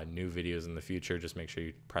have new videos in the future, just make sure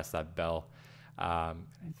you press that bell. I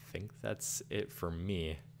think that's it for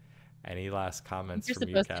me. Any last comments from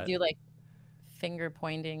you, Kat? You're supposed to do like finger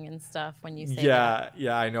pointing and stuff when you say that.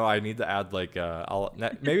 Yeah, I know. I need to add like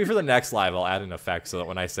maybe for the next live I'll add an effect so that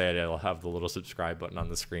when I say it, it'll have the little subscribe button on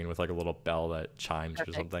the screen with like a little bell that chimes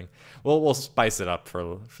or something. We'll spice it up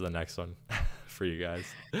for the next one for you guys.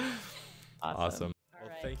 Awesome.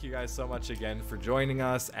 Well, thank you guys so much again for joining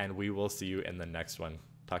us, and we will see you in the next one.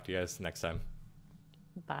 Talk to you guys next time.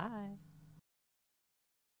 Bye.